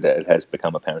 years, it has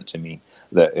become apparent to me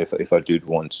that if I did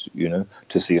want,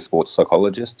 to see a sports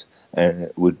psychologist,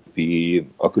 and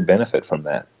I could benefit from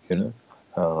that, and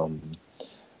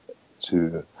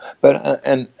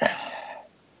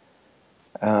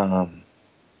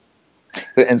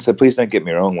so please don't get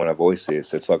me wrong when I voice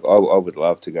this. It's like I would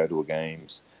love to go to a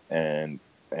games and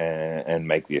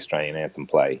make the Australian anthem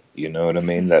play. You know what I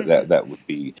mean? That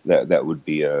would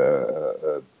be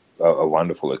a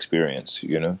wonderful experience.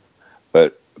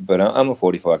 But I'm a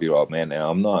 45-year-old man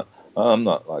now. I'm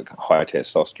not like high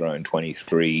testosterone,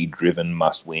 23, driven,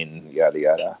 must win, yada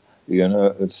yada.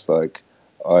 It's like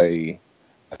I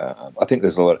think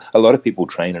there's a lot of people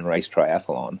train and race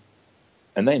triathlon,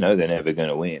 and they know they're never going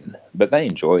to win, but they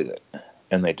enjoy it,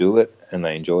 and they do it, and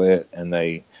they enjoy it, and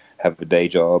they have a day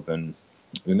job, and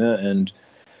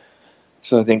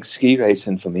so I think ski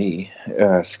racing for me,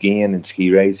 skiing and ski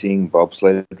racing,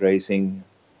 bobsled racing,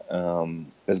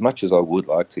 as much as I would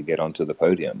like to get onto the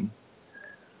podium,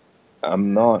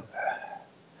 I'm not.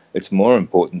 It's more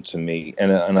important to me,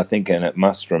 and I think, and it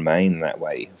must remain that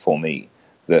way for me,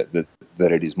 that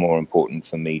it is more important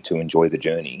for me to enjoy the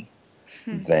journey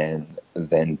than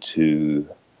to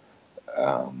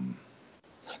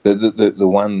the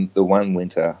one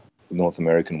winter, North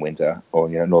American winter, or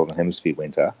Northern Hemisphere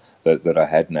winter, that I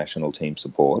had national team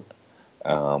support.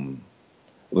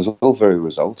 was all very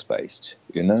results based,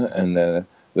 you know, and the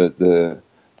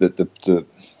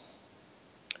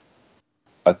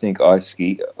I think ice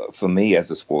ski, for me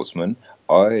as a sportsman,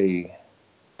 I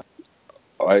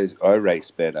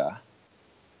race better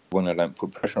when I don't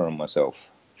put pressure on myself.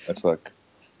 It's like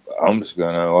I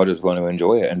just want to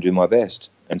enjoy it and do my best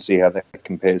and see how that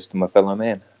compares to my fellow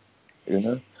man, you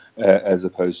know, as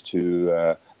opposed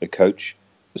to the coach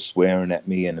swearing at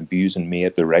me and abusing me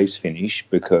at the race finish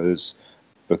because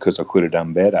I could have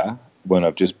done better when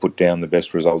I've just put down the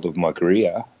best result of my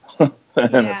career.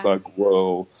 And it's like,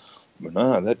 well,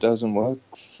 no, that doesn't work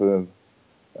for.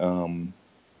 And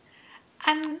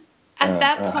at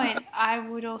that point, I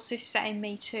would also say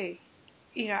me too.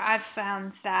 You know, I've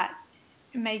found that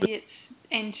maybe it's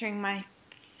entering my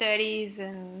 30s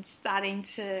and starting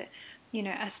to, you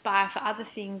know, aspire for other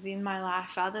things in my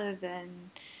life other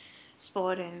than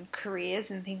sport and careers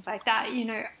and things like that. You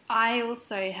know, I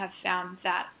also have found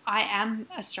that I am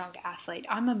a stronger athlete.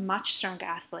 I'm a much stronger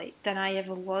athlete than I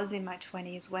ever was in my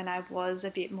 20s when I was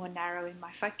a bit more narrow in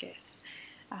my focus.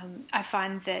 I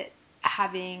find that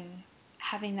having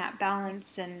that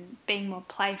balance and being more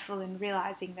playful and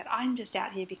realizing that I'm just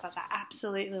out here because I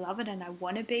absolutely love it and I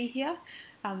want to be here,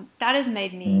 that has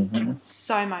made me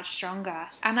so much stronger.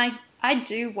 And I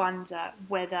do wonder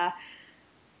whether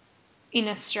in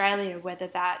Australia, whether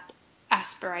that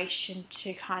aspiration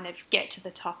to kind of get to the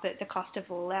top at the cost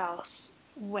of all else,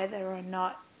 whether or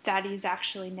not that is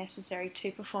actually necessary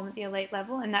to perform at the elite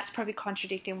level. And that's probably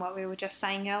contradicting what we were just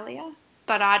saying earlier.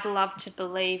 But I'd love to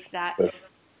believe that,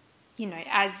 you know,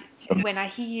 as when I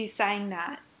hear you saying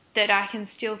that I can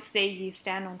still see you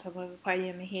stand on top of a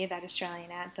podium and hear that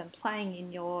Australian anthem playing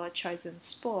in your chosen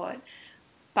sport,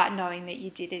 but knowing that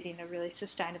you did it in a really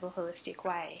sustainable, holistic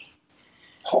way.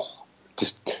 Oh,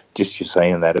 just you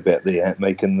saying that about the ant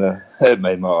making it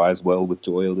made my eyes well with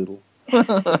joy a little. Not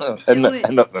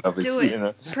that obviously, you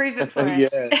know. Prove it for us.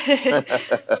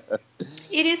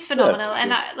 It is phenomenal,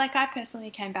 and I personally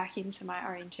came back into my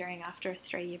orienteering after a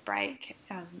 3-year break.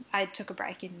 I took a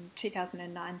break in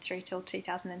 2009 through till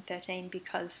 2013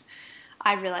 because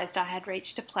I realised I had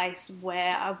reached a place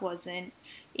where I wasn't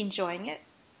enjoying it,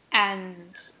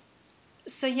 and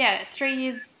so 3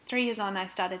 years on, I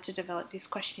started to develop this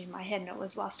question in my head, and it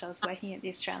was whilst I was working at the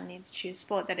Australian Institute of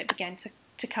Sport that it began to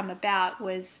come about.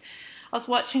 Was I was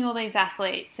watching all these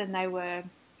athletes, and they were,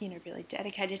 you know, really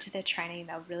dedicated to their training.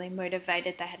 They were really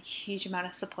motivated. They had a huge amount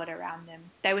of support around them.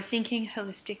 They were thinking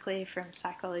holistically, from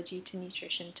psychology to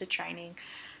nutrition to training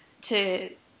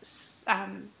to,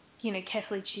 you know,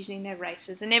 carefully choosing their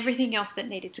races and everything else that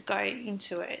needed to go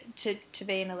into it to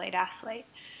be an elite athlete.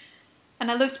 And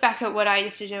I looked back at what I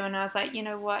used to do and I was like, you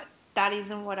know what? That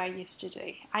isn't what I used to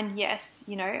do. And yes,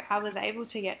 you know, I was able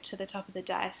to get to the top of the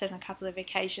dais on a couple of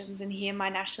occasions and hear my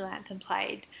national anthem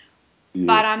played. Yeah.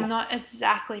 But I'm not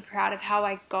exactly proud of how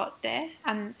I got there.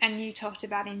 And you talked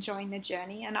about enjoying the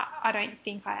journey, and I don't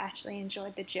think I actually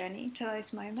enjoyed the journey to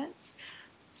those moments.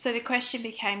 So the question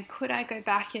became, could I go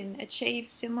back and achieve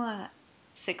similar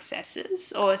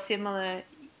successes or similar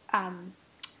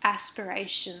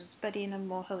aspirations, but in a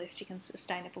more holistic and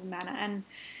sustainable manner? And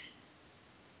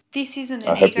this isn't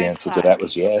an ego plug. I hope the answer to that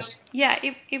was yes. Yeah,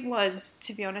 it was,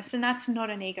 to be honest, and that's not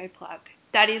an ego plug.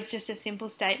 That is just a simple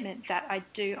statement that I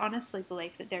do honestly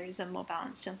believe that there is a more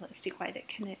balanced and holistic way that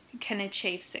can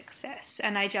achieve success.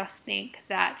 And I just think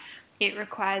that it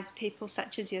requires people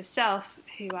such as yourself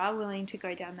who are willing to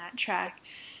go down that track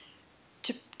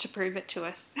to prove it to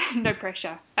us. No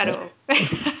pressure at all. Yeah.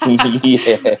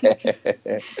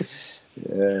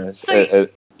 So,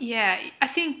 I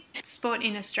think sport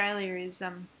in Australia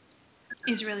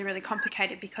is really, really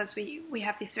complicated because we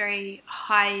have this very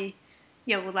high,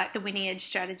 like the winning edge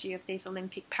strategy of these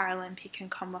Olympic, Paralympic and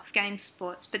Commonwealth Games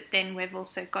sports, but then we've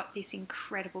also got this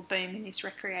incredible boom in this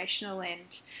recreational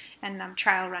end, and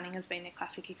trail running has been a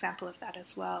classic example of that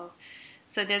as well.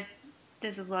 So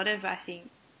there's a lot of, I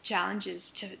think,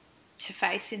 challenges to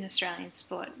face in Australian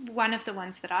sport. One of the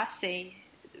ones that I see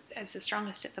as the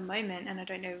strongest at the moment, and I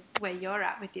don't know where you're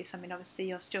at with this, I mean, obviously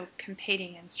you're still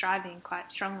competing and striving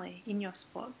quite strongly in your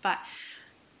sport, but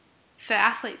for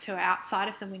athletes who are outside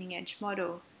of the winning edge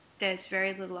model, there's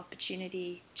very little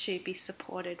opportunity to be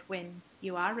supported when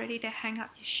you are ready to hang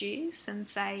up your shoes and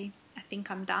say, I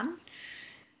think I'm done.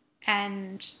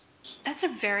 And that's a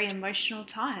very emotional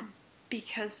time,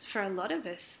 because for a lot of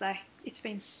us, like, it's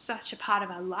been such a part of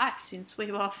our life since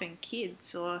we were often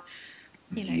kids or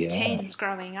teens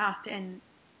growing up, and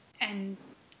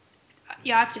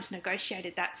I've just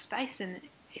negotiated that space, and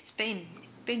it's been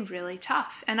been really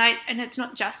tough. And it's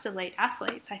not just elite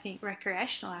athletes. I think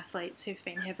recreational athletes who've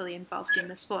been heavily involved in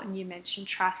the sport, and you mentioned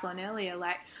triathlon earlier,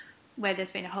 like where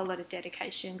there's been a whole lot of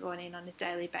dedication going in on a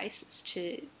daily basis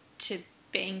to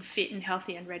being fit and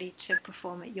healthy and ready to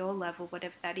perform at your level,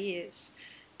 whatever that is,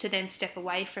 to then step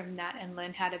away from that and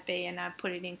learn how to be, and I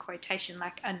put it in quotation,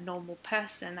 like a normal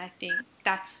person. I think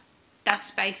that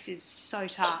space is so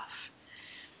tough.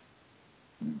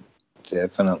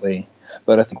 Definitely,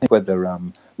 but I think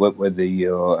whether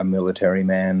you're a military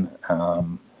man,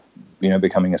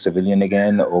 becoming a civilian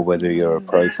again, or whether you're a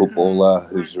pro footballer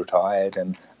who's retired,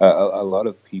 and a lot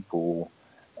of people,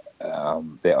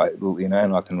 and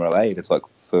I can relate. It's like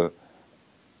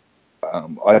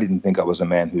I didn't think I was a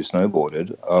man who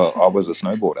snowboarded. I was a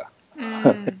snowboarder,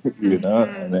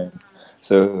 and then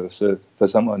so for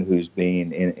someone who's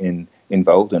been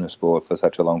involved in a sport for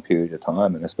such a long period of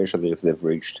time, and especially if they've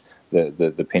reached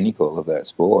the pinnacle of that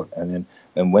sport, and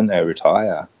when they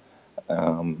retire,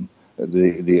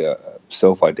 the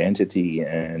self-identity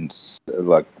and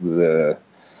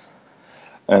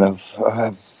I've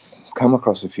come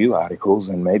across a few articles,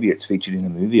 and maybe it's featured in a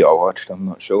movie I watched, I'm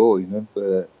not sure,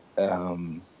 but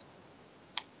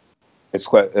it's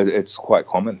quite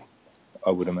common,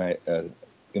 I would imagine,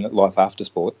 life after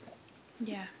sport.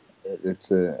 Yeah.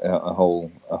 It's a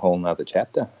whole nother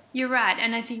chapter. You're right,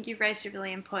 and I think you raised a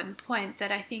really important point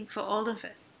that I think for all of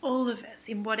us,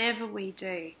 in whatever we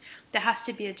do, there has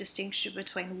to be a distinction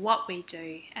between what we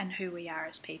do and who we are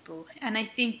as people. And I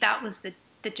think that was the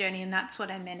journey, and that's what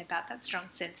I meant about that strong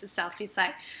sense of self. It's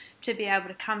like to be able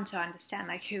to come to understand,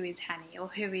 like, who is Hanny or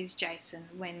who is Jason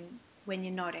when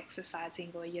you're not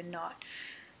exercising, or you're not,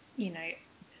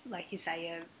 like you say,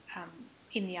 you're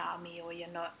in the army, or you're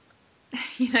not,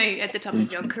 at the top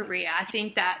of your career. I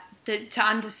think that to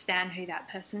understand who that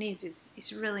person is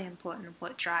really important.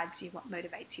 What drives you, what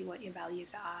motivates you, what your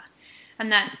values are.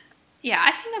 And that,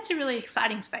 I think that's a really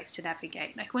exciting space to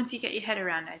navigate. Like, once you get your head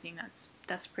around it, I think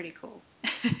that's pretty cool.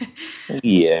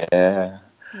 Yeah.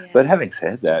 But having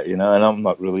said that, and I'm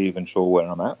not really even sure where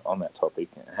I'm at on that topic,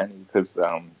 Hanny, because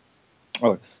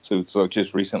so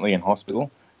just recently in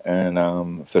hospital,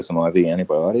 and for some IV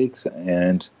antibiotics,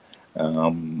 and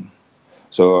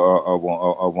so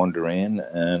I wander in,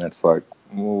 and it's like,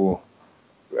 oh,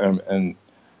 and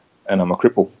I'm a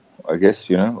cripple, I guess,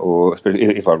 or especially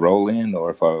if I roll in, or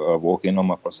if I walk in on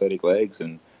my prosthetic legs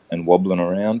and wobbling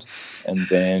around, and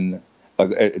then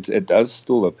it does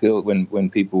still appeal when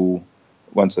people,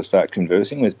 once I start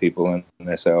conversing with people, and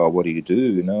they say, oh, what do you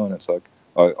do, and it's like,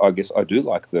 I guess I do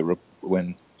like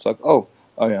when it's like, oh,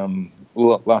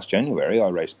 last January I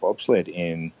raced bobsled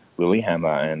in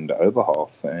Lillehammer and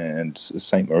Oberhof and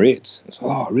St. Moritz. It's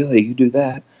like, oh, really? You do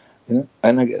that?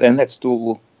 And that's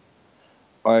still,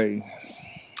 I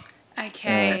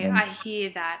hear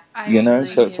that.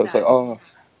 So it's like, oh,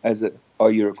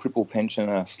 you're a crippled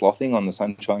pensioner slothing on the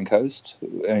Sunshine Coast,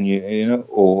 and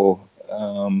or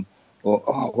oh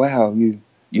wow, you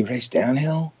race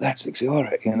downhill? That's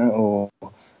exhilarating,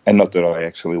 and not that I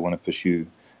actually want to pursue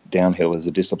downhill as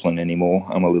a discipline anymore.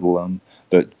 I'm a little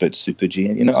but super G.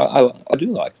 I do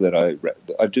like that.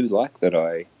 I do like that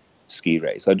I ski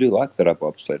race. I do like that I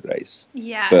bobsled race.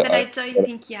 Yeah, but I don't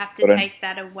think you have to take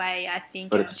that away. I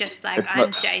think it's just like,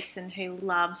 I'm Jason who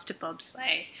loves to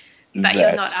bobsleigh, but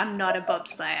I'm not a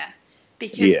bobslayer.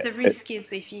 Because the risk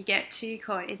is, if you get too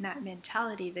caught in that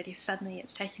mentality, that if suddenly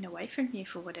it's taken away from you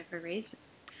for whatever reason,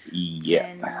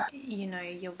 then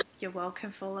your world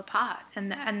can fall apart,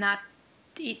 and that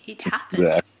it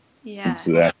happens.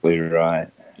 Exactly right.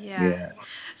 Yeah.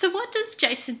 So what does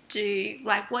Jason do?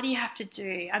 Like, what do you have to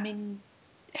do? I mean,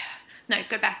 no,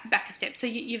 go back a step. So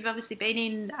you've obviously been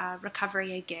in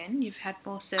recovery again. You've had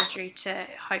more surgery to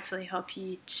hopefully help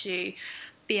you to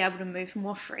be able to move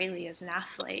more freely as an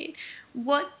athlete.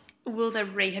 What will the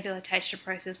rehabilitation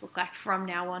process look like from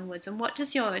now onwards, and what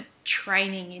does your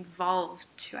training involve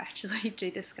to actually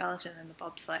do the skeleton and the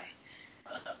bobsleigh?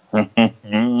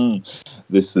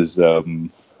 This is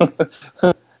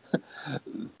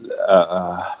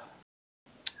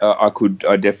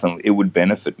it would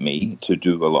benefit me to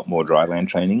do a lot more dryland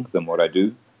training than what I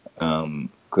do,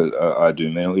 because I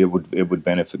do. It would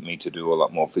benefit me to do a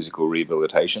lot more physical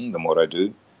rehabilitation than what I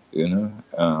do.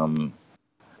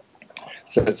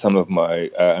 So some of my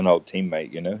an old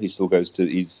teammate, he still goes to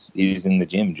he's in the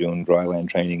gym doing dryland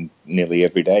training nearly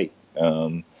every day,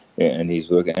 and he's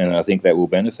working, and I think that will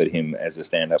benefit him as a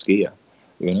stand-up skier,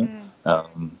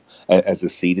 as a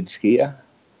seated skier.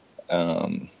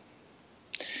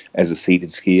 As a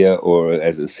seated skier or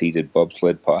as a seated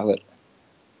bobsled pilot,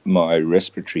 my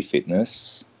respiratory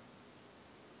fitness,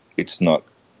 it's not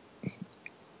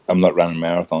I'm not running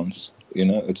marathons.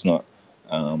 It's not.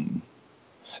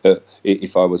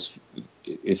 If I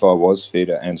was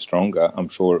fitter and stronger, I'm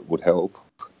sure it would help,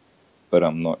 but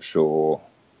I'm not sure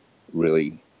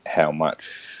really how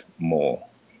much more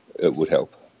it would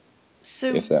help.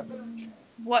 So, if that.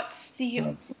 what's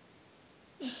the?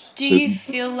 Do So, you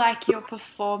feel like you're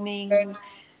performing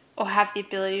or have the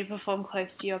ability to perform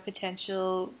close to your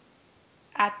potential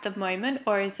at the moment,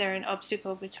 or is there an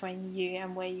obstacle between you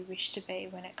and where you wish to be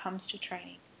when it comes to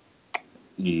training?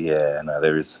 Yeah, no,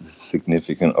 there is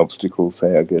significant obstacles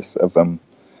there, I guess. Of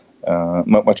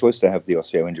my choice to have the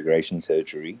osseointegration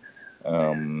surgery,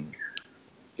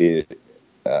 it,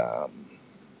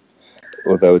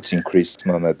 although it's increased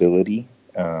my mobility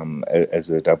as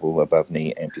a double above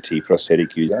knee amputee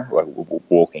prosthetic user, like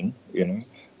walking,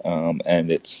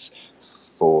 and it's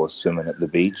for swimming at the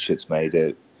beach. It's made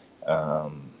it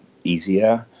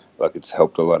easier. Like, it's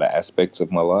helped a lot of aspects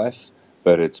of my life,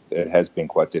 but it has been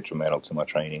quite detrimental to my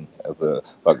training.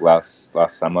 Like last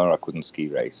summer, I couldn't ski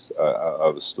race. I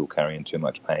was still carrying too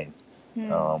much pain.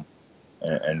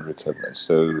 And recover.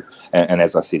 So, and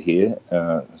as I sit here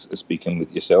speaking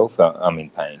with yourself, I'm in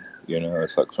pain.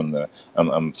 It's like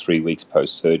I'm 3 weeks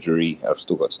post surgery. I've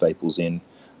still got staples in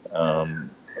from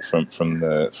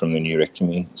the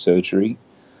neurectomy surgery,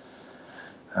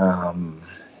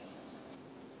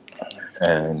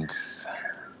 and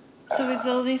so is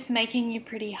all this making you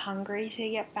pretty hungry to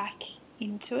get back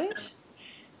into it?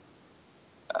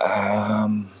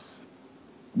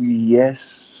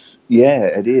 Yes, yeah,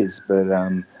 it is.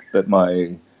 But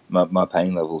my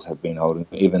pain levels have been holding.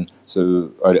 Even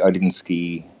so, I didn't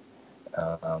ski.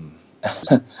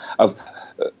 I've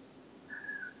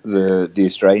the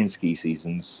Australian ski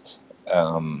seasons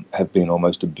have been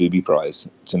almost a booby prize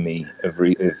to me.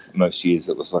 Most years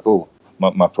it was like, oh,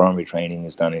 my primary training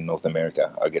is done in North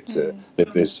America. I get to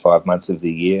there's 5 months of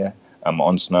the year. I'm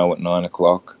on snow at 9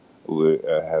 o'clock. We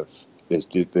have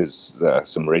there's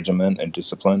some regiment and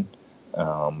discipline.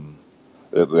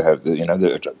 We have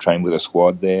train with a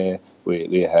squad there.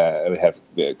 We have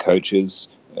coaches.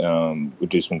 We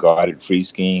do some guided free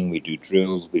skiing. We do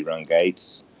drills. We run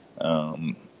gates.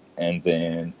 And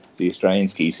then the Australian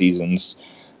ski seasons,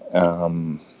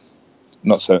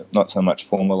 not so much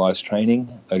formalised training.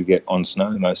 I get on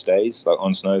snow most days, like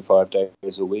on snow 5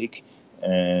 days a week,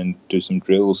 and do some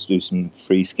drills, do some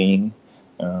free skiing.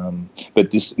 But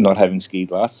this, not having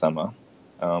skied last summer,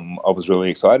 I was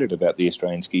really excited about the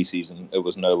Australian ski season. It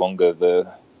was no longer the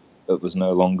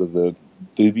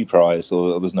booby prize,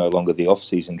 or it was no longer the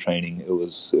off-season training. It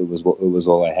was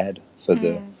all I had for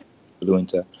the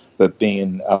winter. But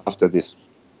being after this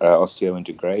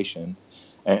osseointegration,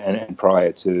 and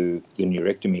prior to the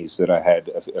neurectomies that I had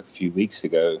a few weeks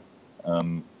ago,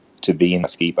 to be in a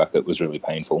ski bucket was really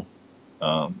painful.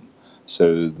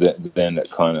 So then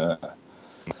it kind of,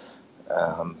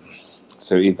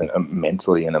 so even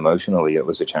mentally and emotionally, it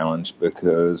was a challenge,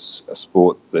 because a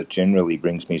sport that generally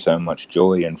brings me so much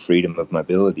joy and freedom of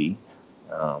mobility,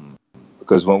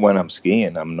 because when I'm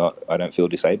skiing, I don't feel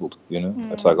disabled,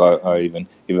 It's like I even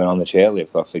on the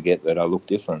chairlift, I forget that I look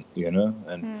different,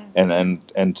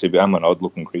 and to be, I'm an odd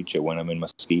looking creature when I'm in my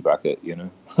ski bucket,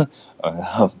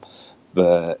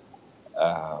 but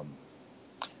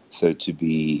so to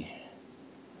be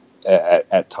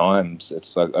at times,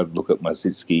 it's like I'd look at my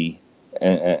sit ski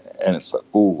and it's like,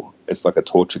 ooh, it's like a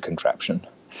torture contraption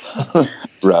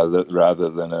rather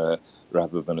than a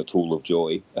tool of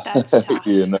joy. That's tough.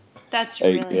 That's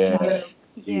really tough.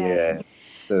 Yeah.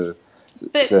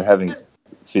 So having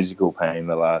physical pain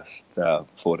the last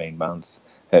 14 months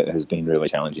has been really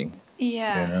challenging.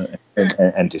 Yeah.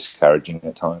 And discouraging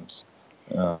at times.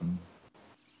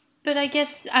 But I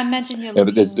guess, I imagine you're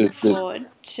looking forward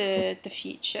to the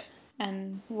future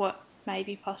and what may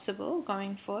be possible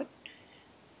going forward.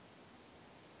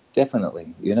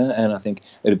 Definitely, and I think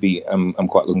it'd be. I'm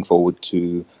quite looking forward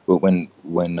to when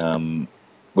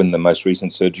the most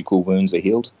recent surgical wounds are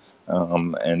healed,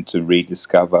 and to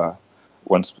rediscover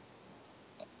once.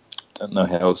 Don't know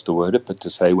how else to word it, but to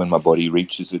say when my body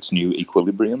reaches its new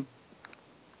equilibrium,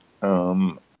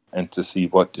 and to see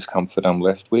what discomfort I'm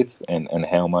left with, and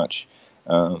how much,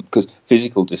 because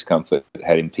physical discomfort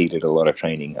had impeded a lot of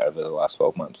training over the last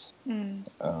 12 months.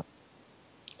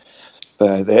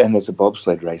 And there's a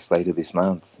bobsled race later this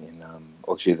month.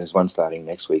 Actually, there's one starting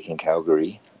next week in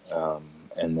Calgary,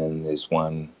 and then there's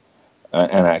one,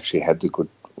 and I actually had the good,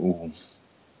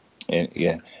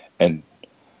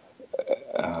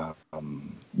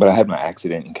 but I had my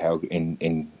accident in Calgary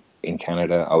in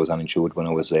Canada. I was uninsured when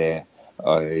I was there.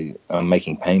 I'm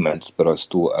making payments, but I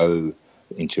still owe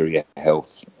Interior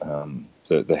Health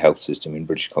the health system in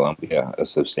British Columbia a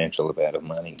substantial amount of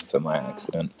money for my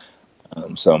accident.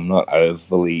 So I'm not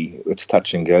overly, it's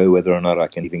touch and go whether or not I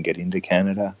can even get into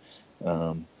Canada.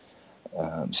 So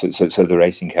the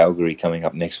race in Calgary coming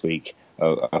up next week,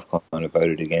 I've kind of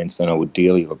voted against, and I would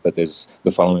dearly, but there's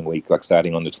the following week, like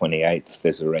starting on the 28th,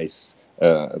 there's a race,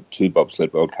 2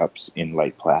 bobsled World Cups in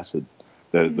Lake Placid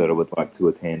that I would like to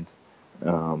attend.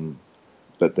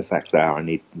 But the facts are I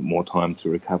need more time to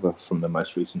recover from the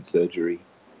most recent surgery,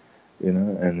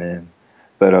 and then,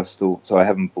 but I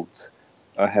haven't booked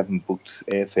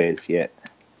airfares yet,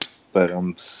 but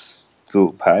I'm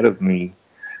still part of me,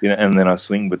 and then I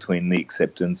swing between the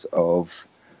acceptance of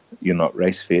you're not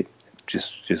race fit,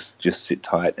 just sit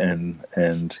tight and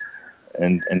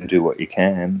do what you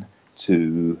can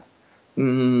to,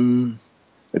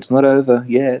 it's not over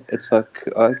yet. It's like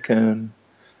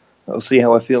I'll see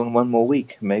how I feel in one more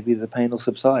week. Maybe the pain will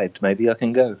subside. Maybe I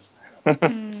can go.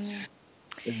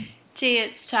 Gee,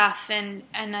 it's tough, and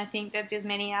I think there'll be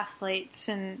many athletes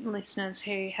and listeners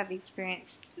who have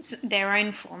experienced their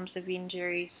own forms of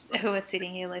injuries who are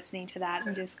sitting here listening to that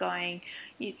and just going,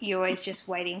 you're always just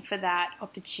waiting for that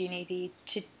opportunity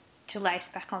to lace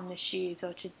back on the shoes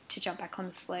or to jump back on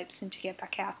the slopes and to get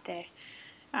back out there.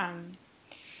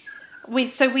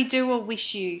 We do all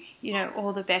wish you,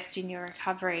 all the best in your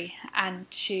recovery,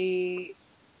 and to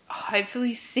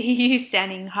hopefully see you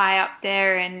standing high up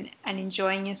there and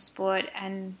enjoying your sport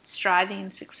and striving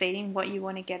and succeeding what you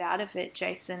want to get out of it,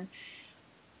 Jason.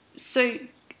 So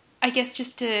I guess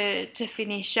just to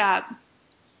finish up,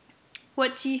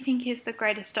 what do you think is the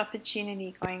greatest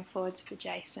opportunity going forwards for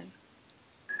Jason?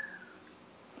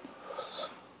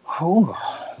 Oh,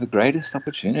 the greatest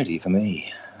opportunity for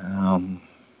me.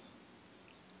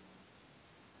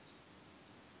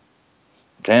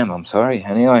 Damn, I'm sorry,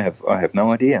 honey. I have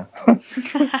no idea.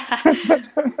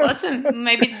 Awesome.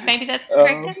 Maybe that's the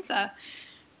correct answer.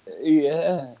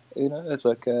 Yeah, it's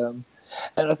like, and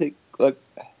I think like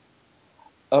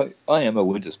I am a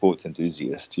winter sports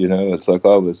enthusiast. It's like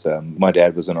I was. My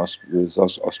dad was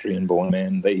Austrian-born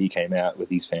man. He came out with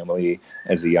his family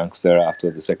as a youngster after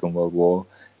the Second World War,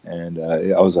 and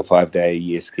I was a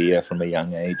 5-day-a-year skier from a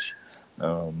young age.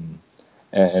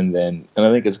 And I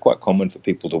think it's quite common for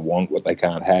people to want what they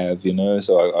can't have,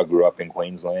 So I grew up in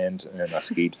Queensland and I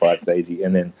skied 5 days,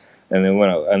 and then when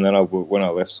I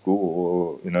left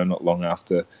school, not long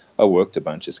after, I worked a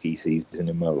bunch of ski seasons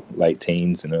in my late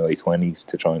teens and early 20s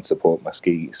to try and support my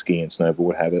ski and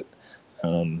snowboard habit.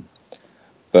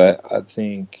 But I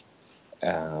think,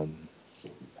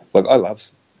 like I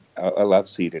love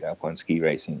seated alpine ski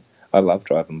racing. I love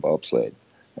driving bobsled.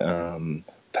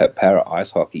 Para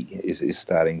ice hockey is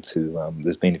starting to.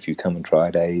 There's been a few come and try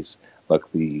days, like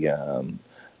the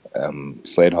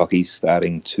sled hockey's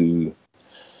starting to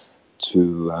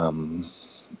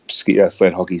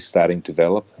sled hockey's starting to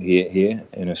develop here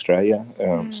in Australia.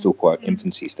 Still quite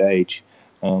infancy stage,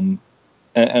 and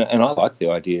I like the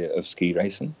idea of ski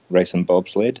racing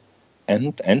bobsled,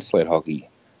 and sled hockey,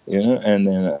 And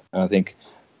then I think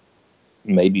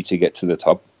maybe to get to the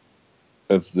top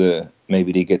of the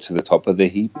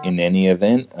heap in any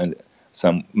event, and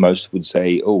most would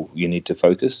say, oh, you need to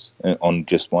focus on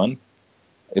just one,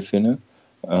 if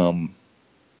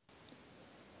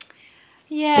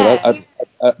Yeah.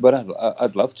 But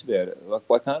I'd love to be able to. Like,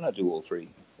 why can't I do all three?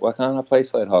 Why can't I play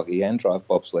sled hockey and drive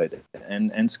bobsled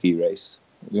and ski race?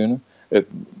 And as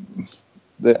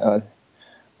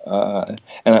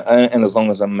long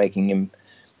as I'm making him.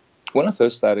 When I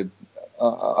first started,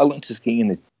 I learned to ski in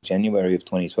the January of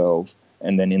 2012,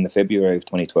 and then in the February of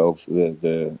 2012,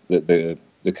 the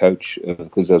coach,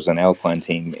 because there was an alpine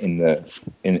team in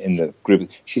the group,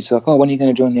 she's like, "Oh, when are you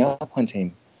going to join the alpine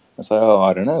team?" I was like, "Oh,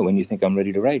 I don't know. When you think I'm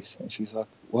ready to race?" And she's like,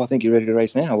 "Well, I think you're ready to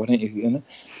race now. Why don't you?"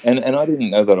 And I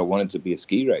didn't know that I wanted to be a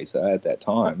ski racer at that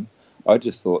time. I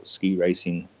just thought ski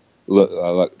racing,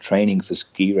 like training for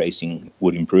ski racing,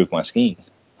 would improve my skiing,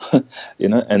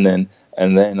 And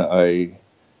then I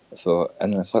thought,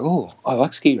 and then it's like, oh, I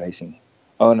like ski racing.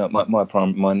 Oh no,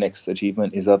 my next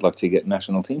achievement is I'd like to get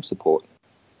national team support,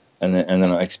 and then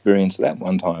I experienced that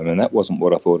one time, and that wasn't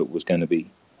what I thought it was going to be,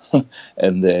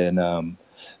 and then I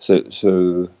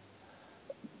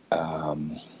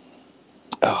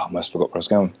almost forgot where I was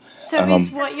going. So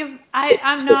is what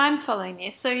I'm following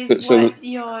this. So what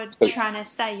you're trying to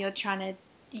say?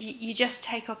 You just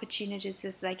take opportunities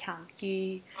as they come.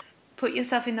 You put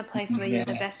yourself in the place where you're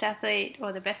the best athlete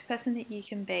or the best person that you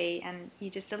can be, and you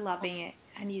just are loving it,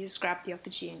 and you just grab the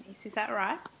opportunities. Is that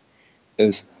right?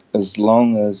 As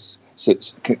long as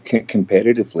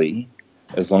competitively,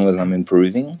 as long as I'm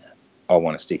improving, I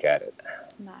want to stick at it.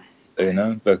 Nice.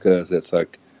 Because it's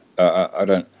like I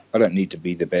don't need to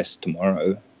be the best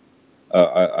tomorrow.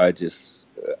 I just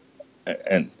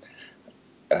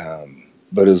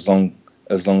but as long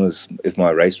as if my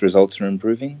race results are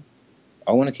improving,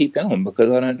 I want to keep going,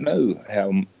 because I don't know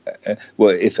how. Well,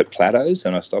 if it plateaus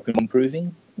and I stop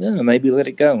improving, maybe let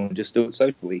it go and just do it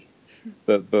socially.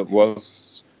 But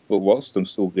whilst I'm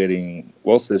still getting,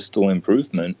 whilst there's still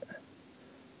improvement,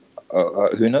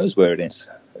 who knows where it ends?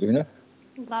 You know.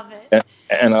 Love it.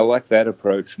 And I like that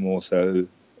approach more so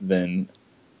than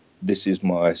this is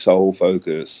my sole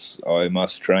focus. I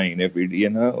must train every,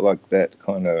 like that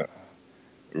kind of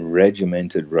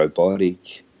regimented,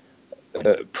 robotic,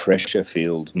 pressure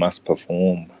field must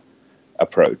perform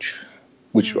approach,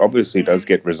 which obviously does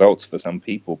get results for some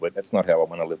people, but that's not how I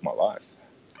want to live my life.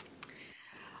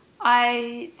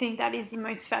 I think that is the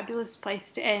most fabulous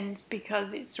place to end,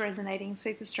 because it's resonating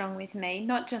super strong with me,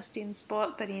 not just in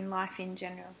sport but in life in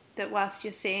general, that whilst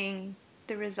you're seeing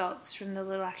the results from the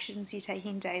little actions you're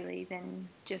taking daily, then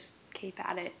just keep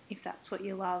at it if that's what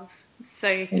you love.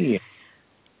 So yeah.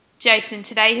 Jason,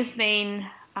 today has been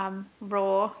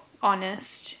raw,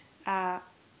 honest,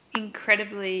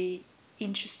 incredibly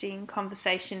interesting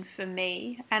conversation for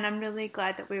me, and I'm really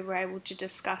glad that we were able to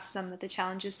discuss some of the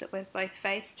challenges that we've both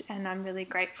faced, and I'm really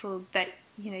grateful that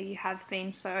you have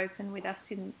been so open with us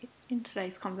in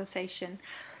today's conversation.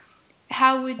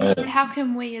 How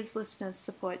can we as listeners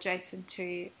support Jason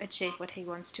to achieve what he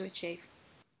wants to achieve?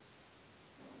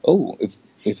 Oh,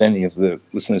 if any of the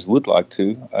listeners would like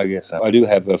to, I guess I do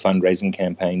have a fundraising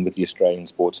campaign with the Australian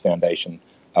Sports Foundation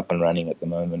up and running at the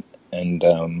moment, and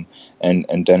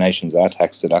donations are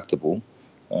tax deductible.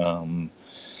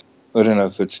 I don't know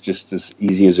if it's just as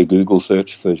easy as a Google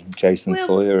search for Jason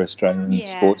Sauer, Australian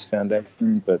Sports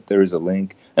Foundation, but there is a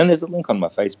link, and there's a link on my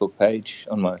Facebook page,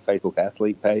 on my Facebook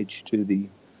athlete page, to the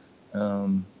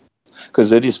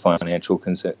because it is financial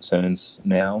concerns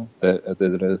now that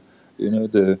are,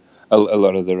 a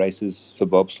lot of the races for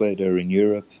bobsled are in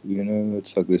Europe.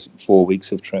 It's like there's 4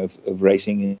 weeks of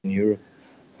racing in Europe.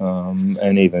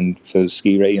 And even for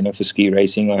ski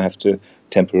racing, I have to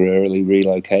temporarily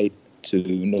relocate to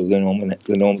the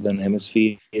northern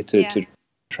hemisphere to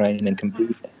train and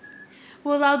compete.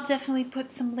 Well, I'll definitely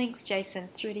put some links, Jason,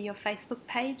 through to your Facebook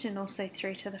page and also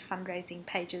through to the fundraising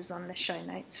pages on the show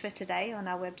notes for today on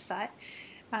our website.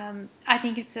 I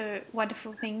think it's a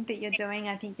wonderful thing that you're doing.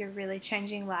 I think you're really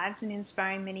changing lives and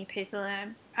inspiring many people.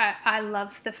 And I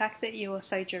love the fact that you are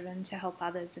so driven to help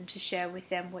others and to share with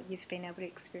them what you've been able to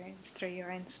experience through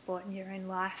your own sport and your own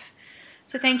life.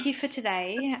 So thank you for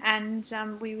today, and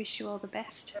we wish you all the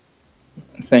best.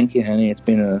 Thank you, Hanny. It's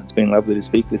been lovely to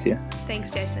speak with you.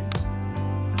 Thanks, Jason.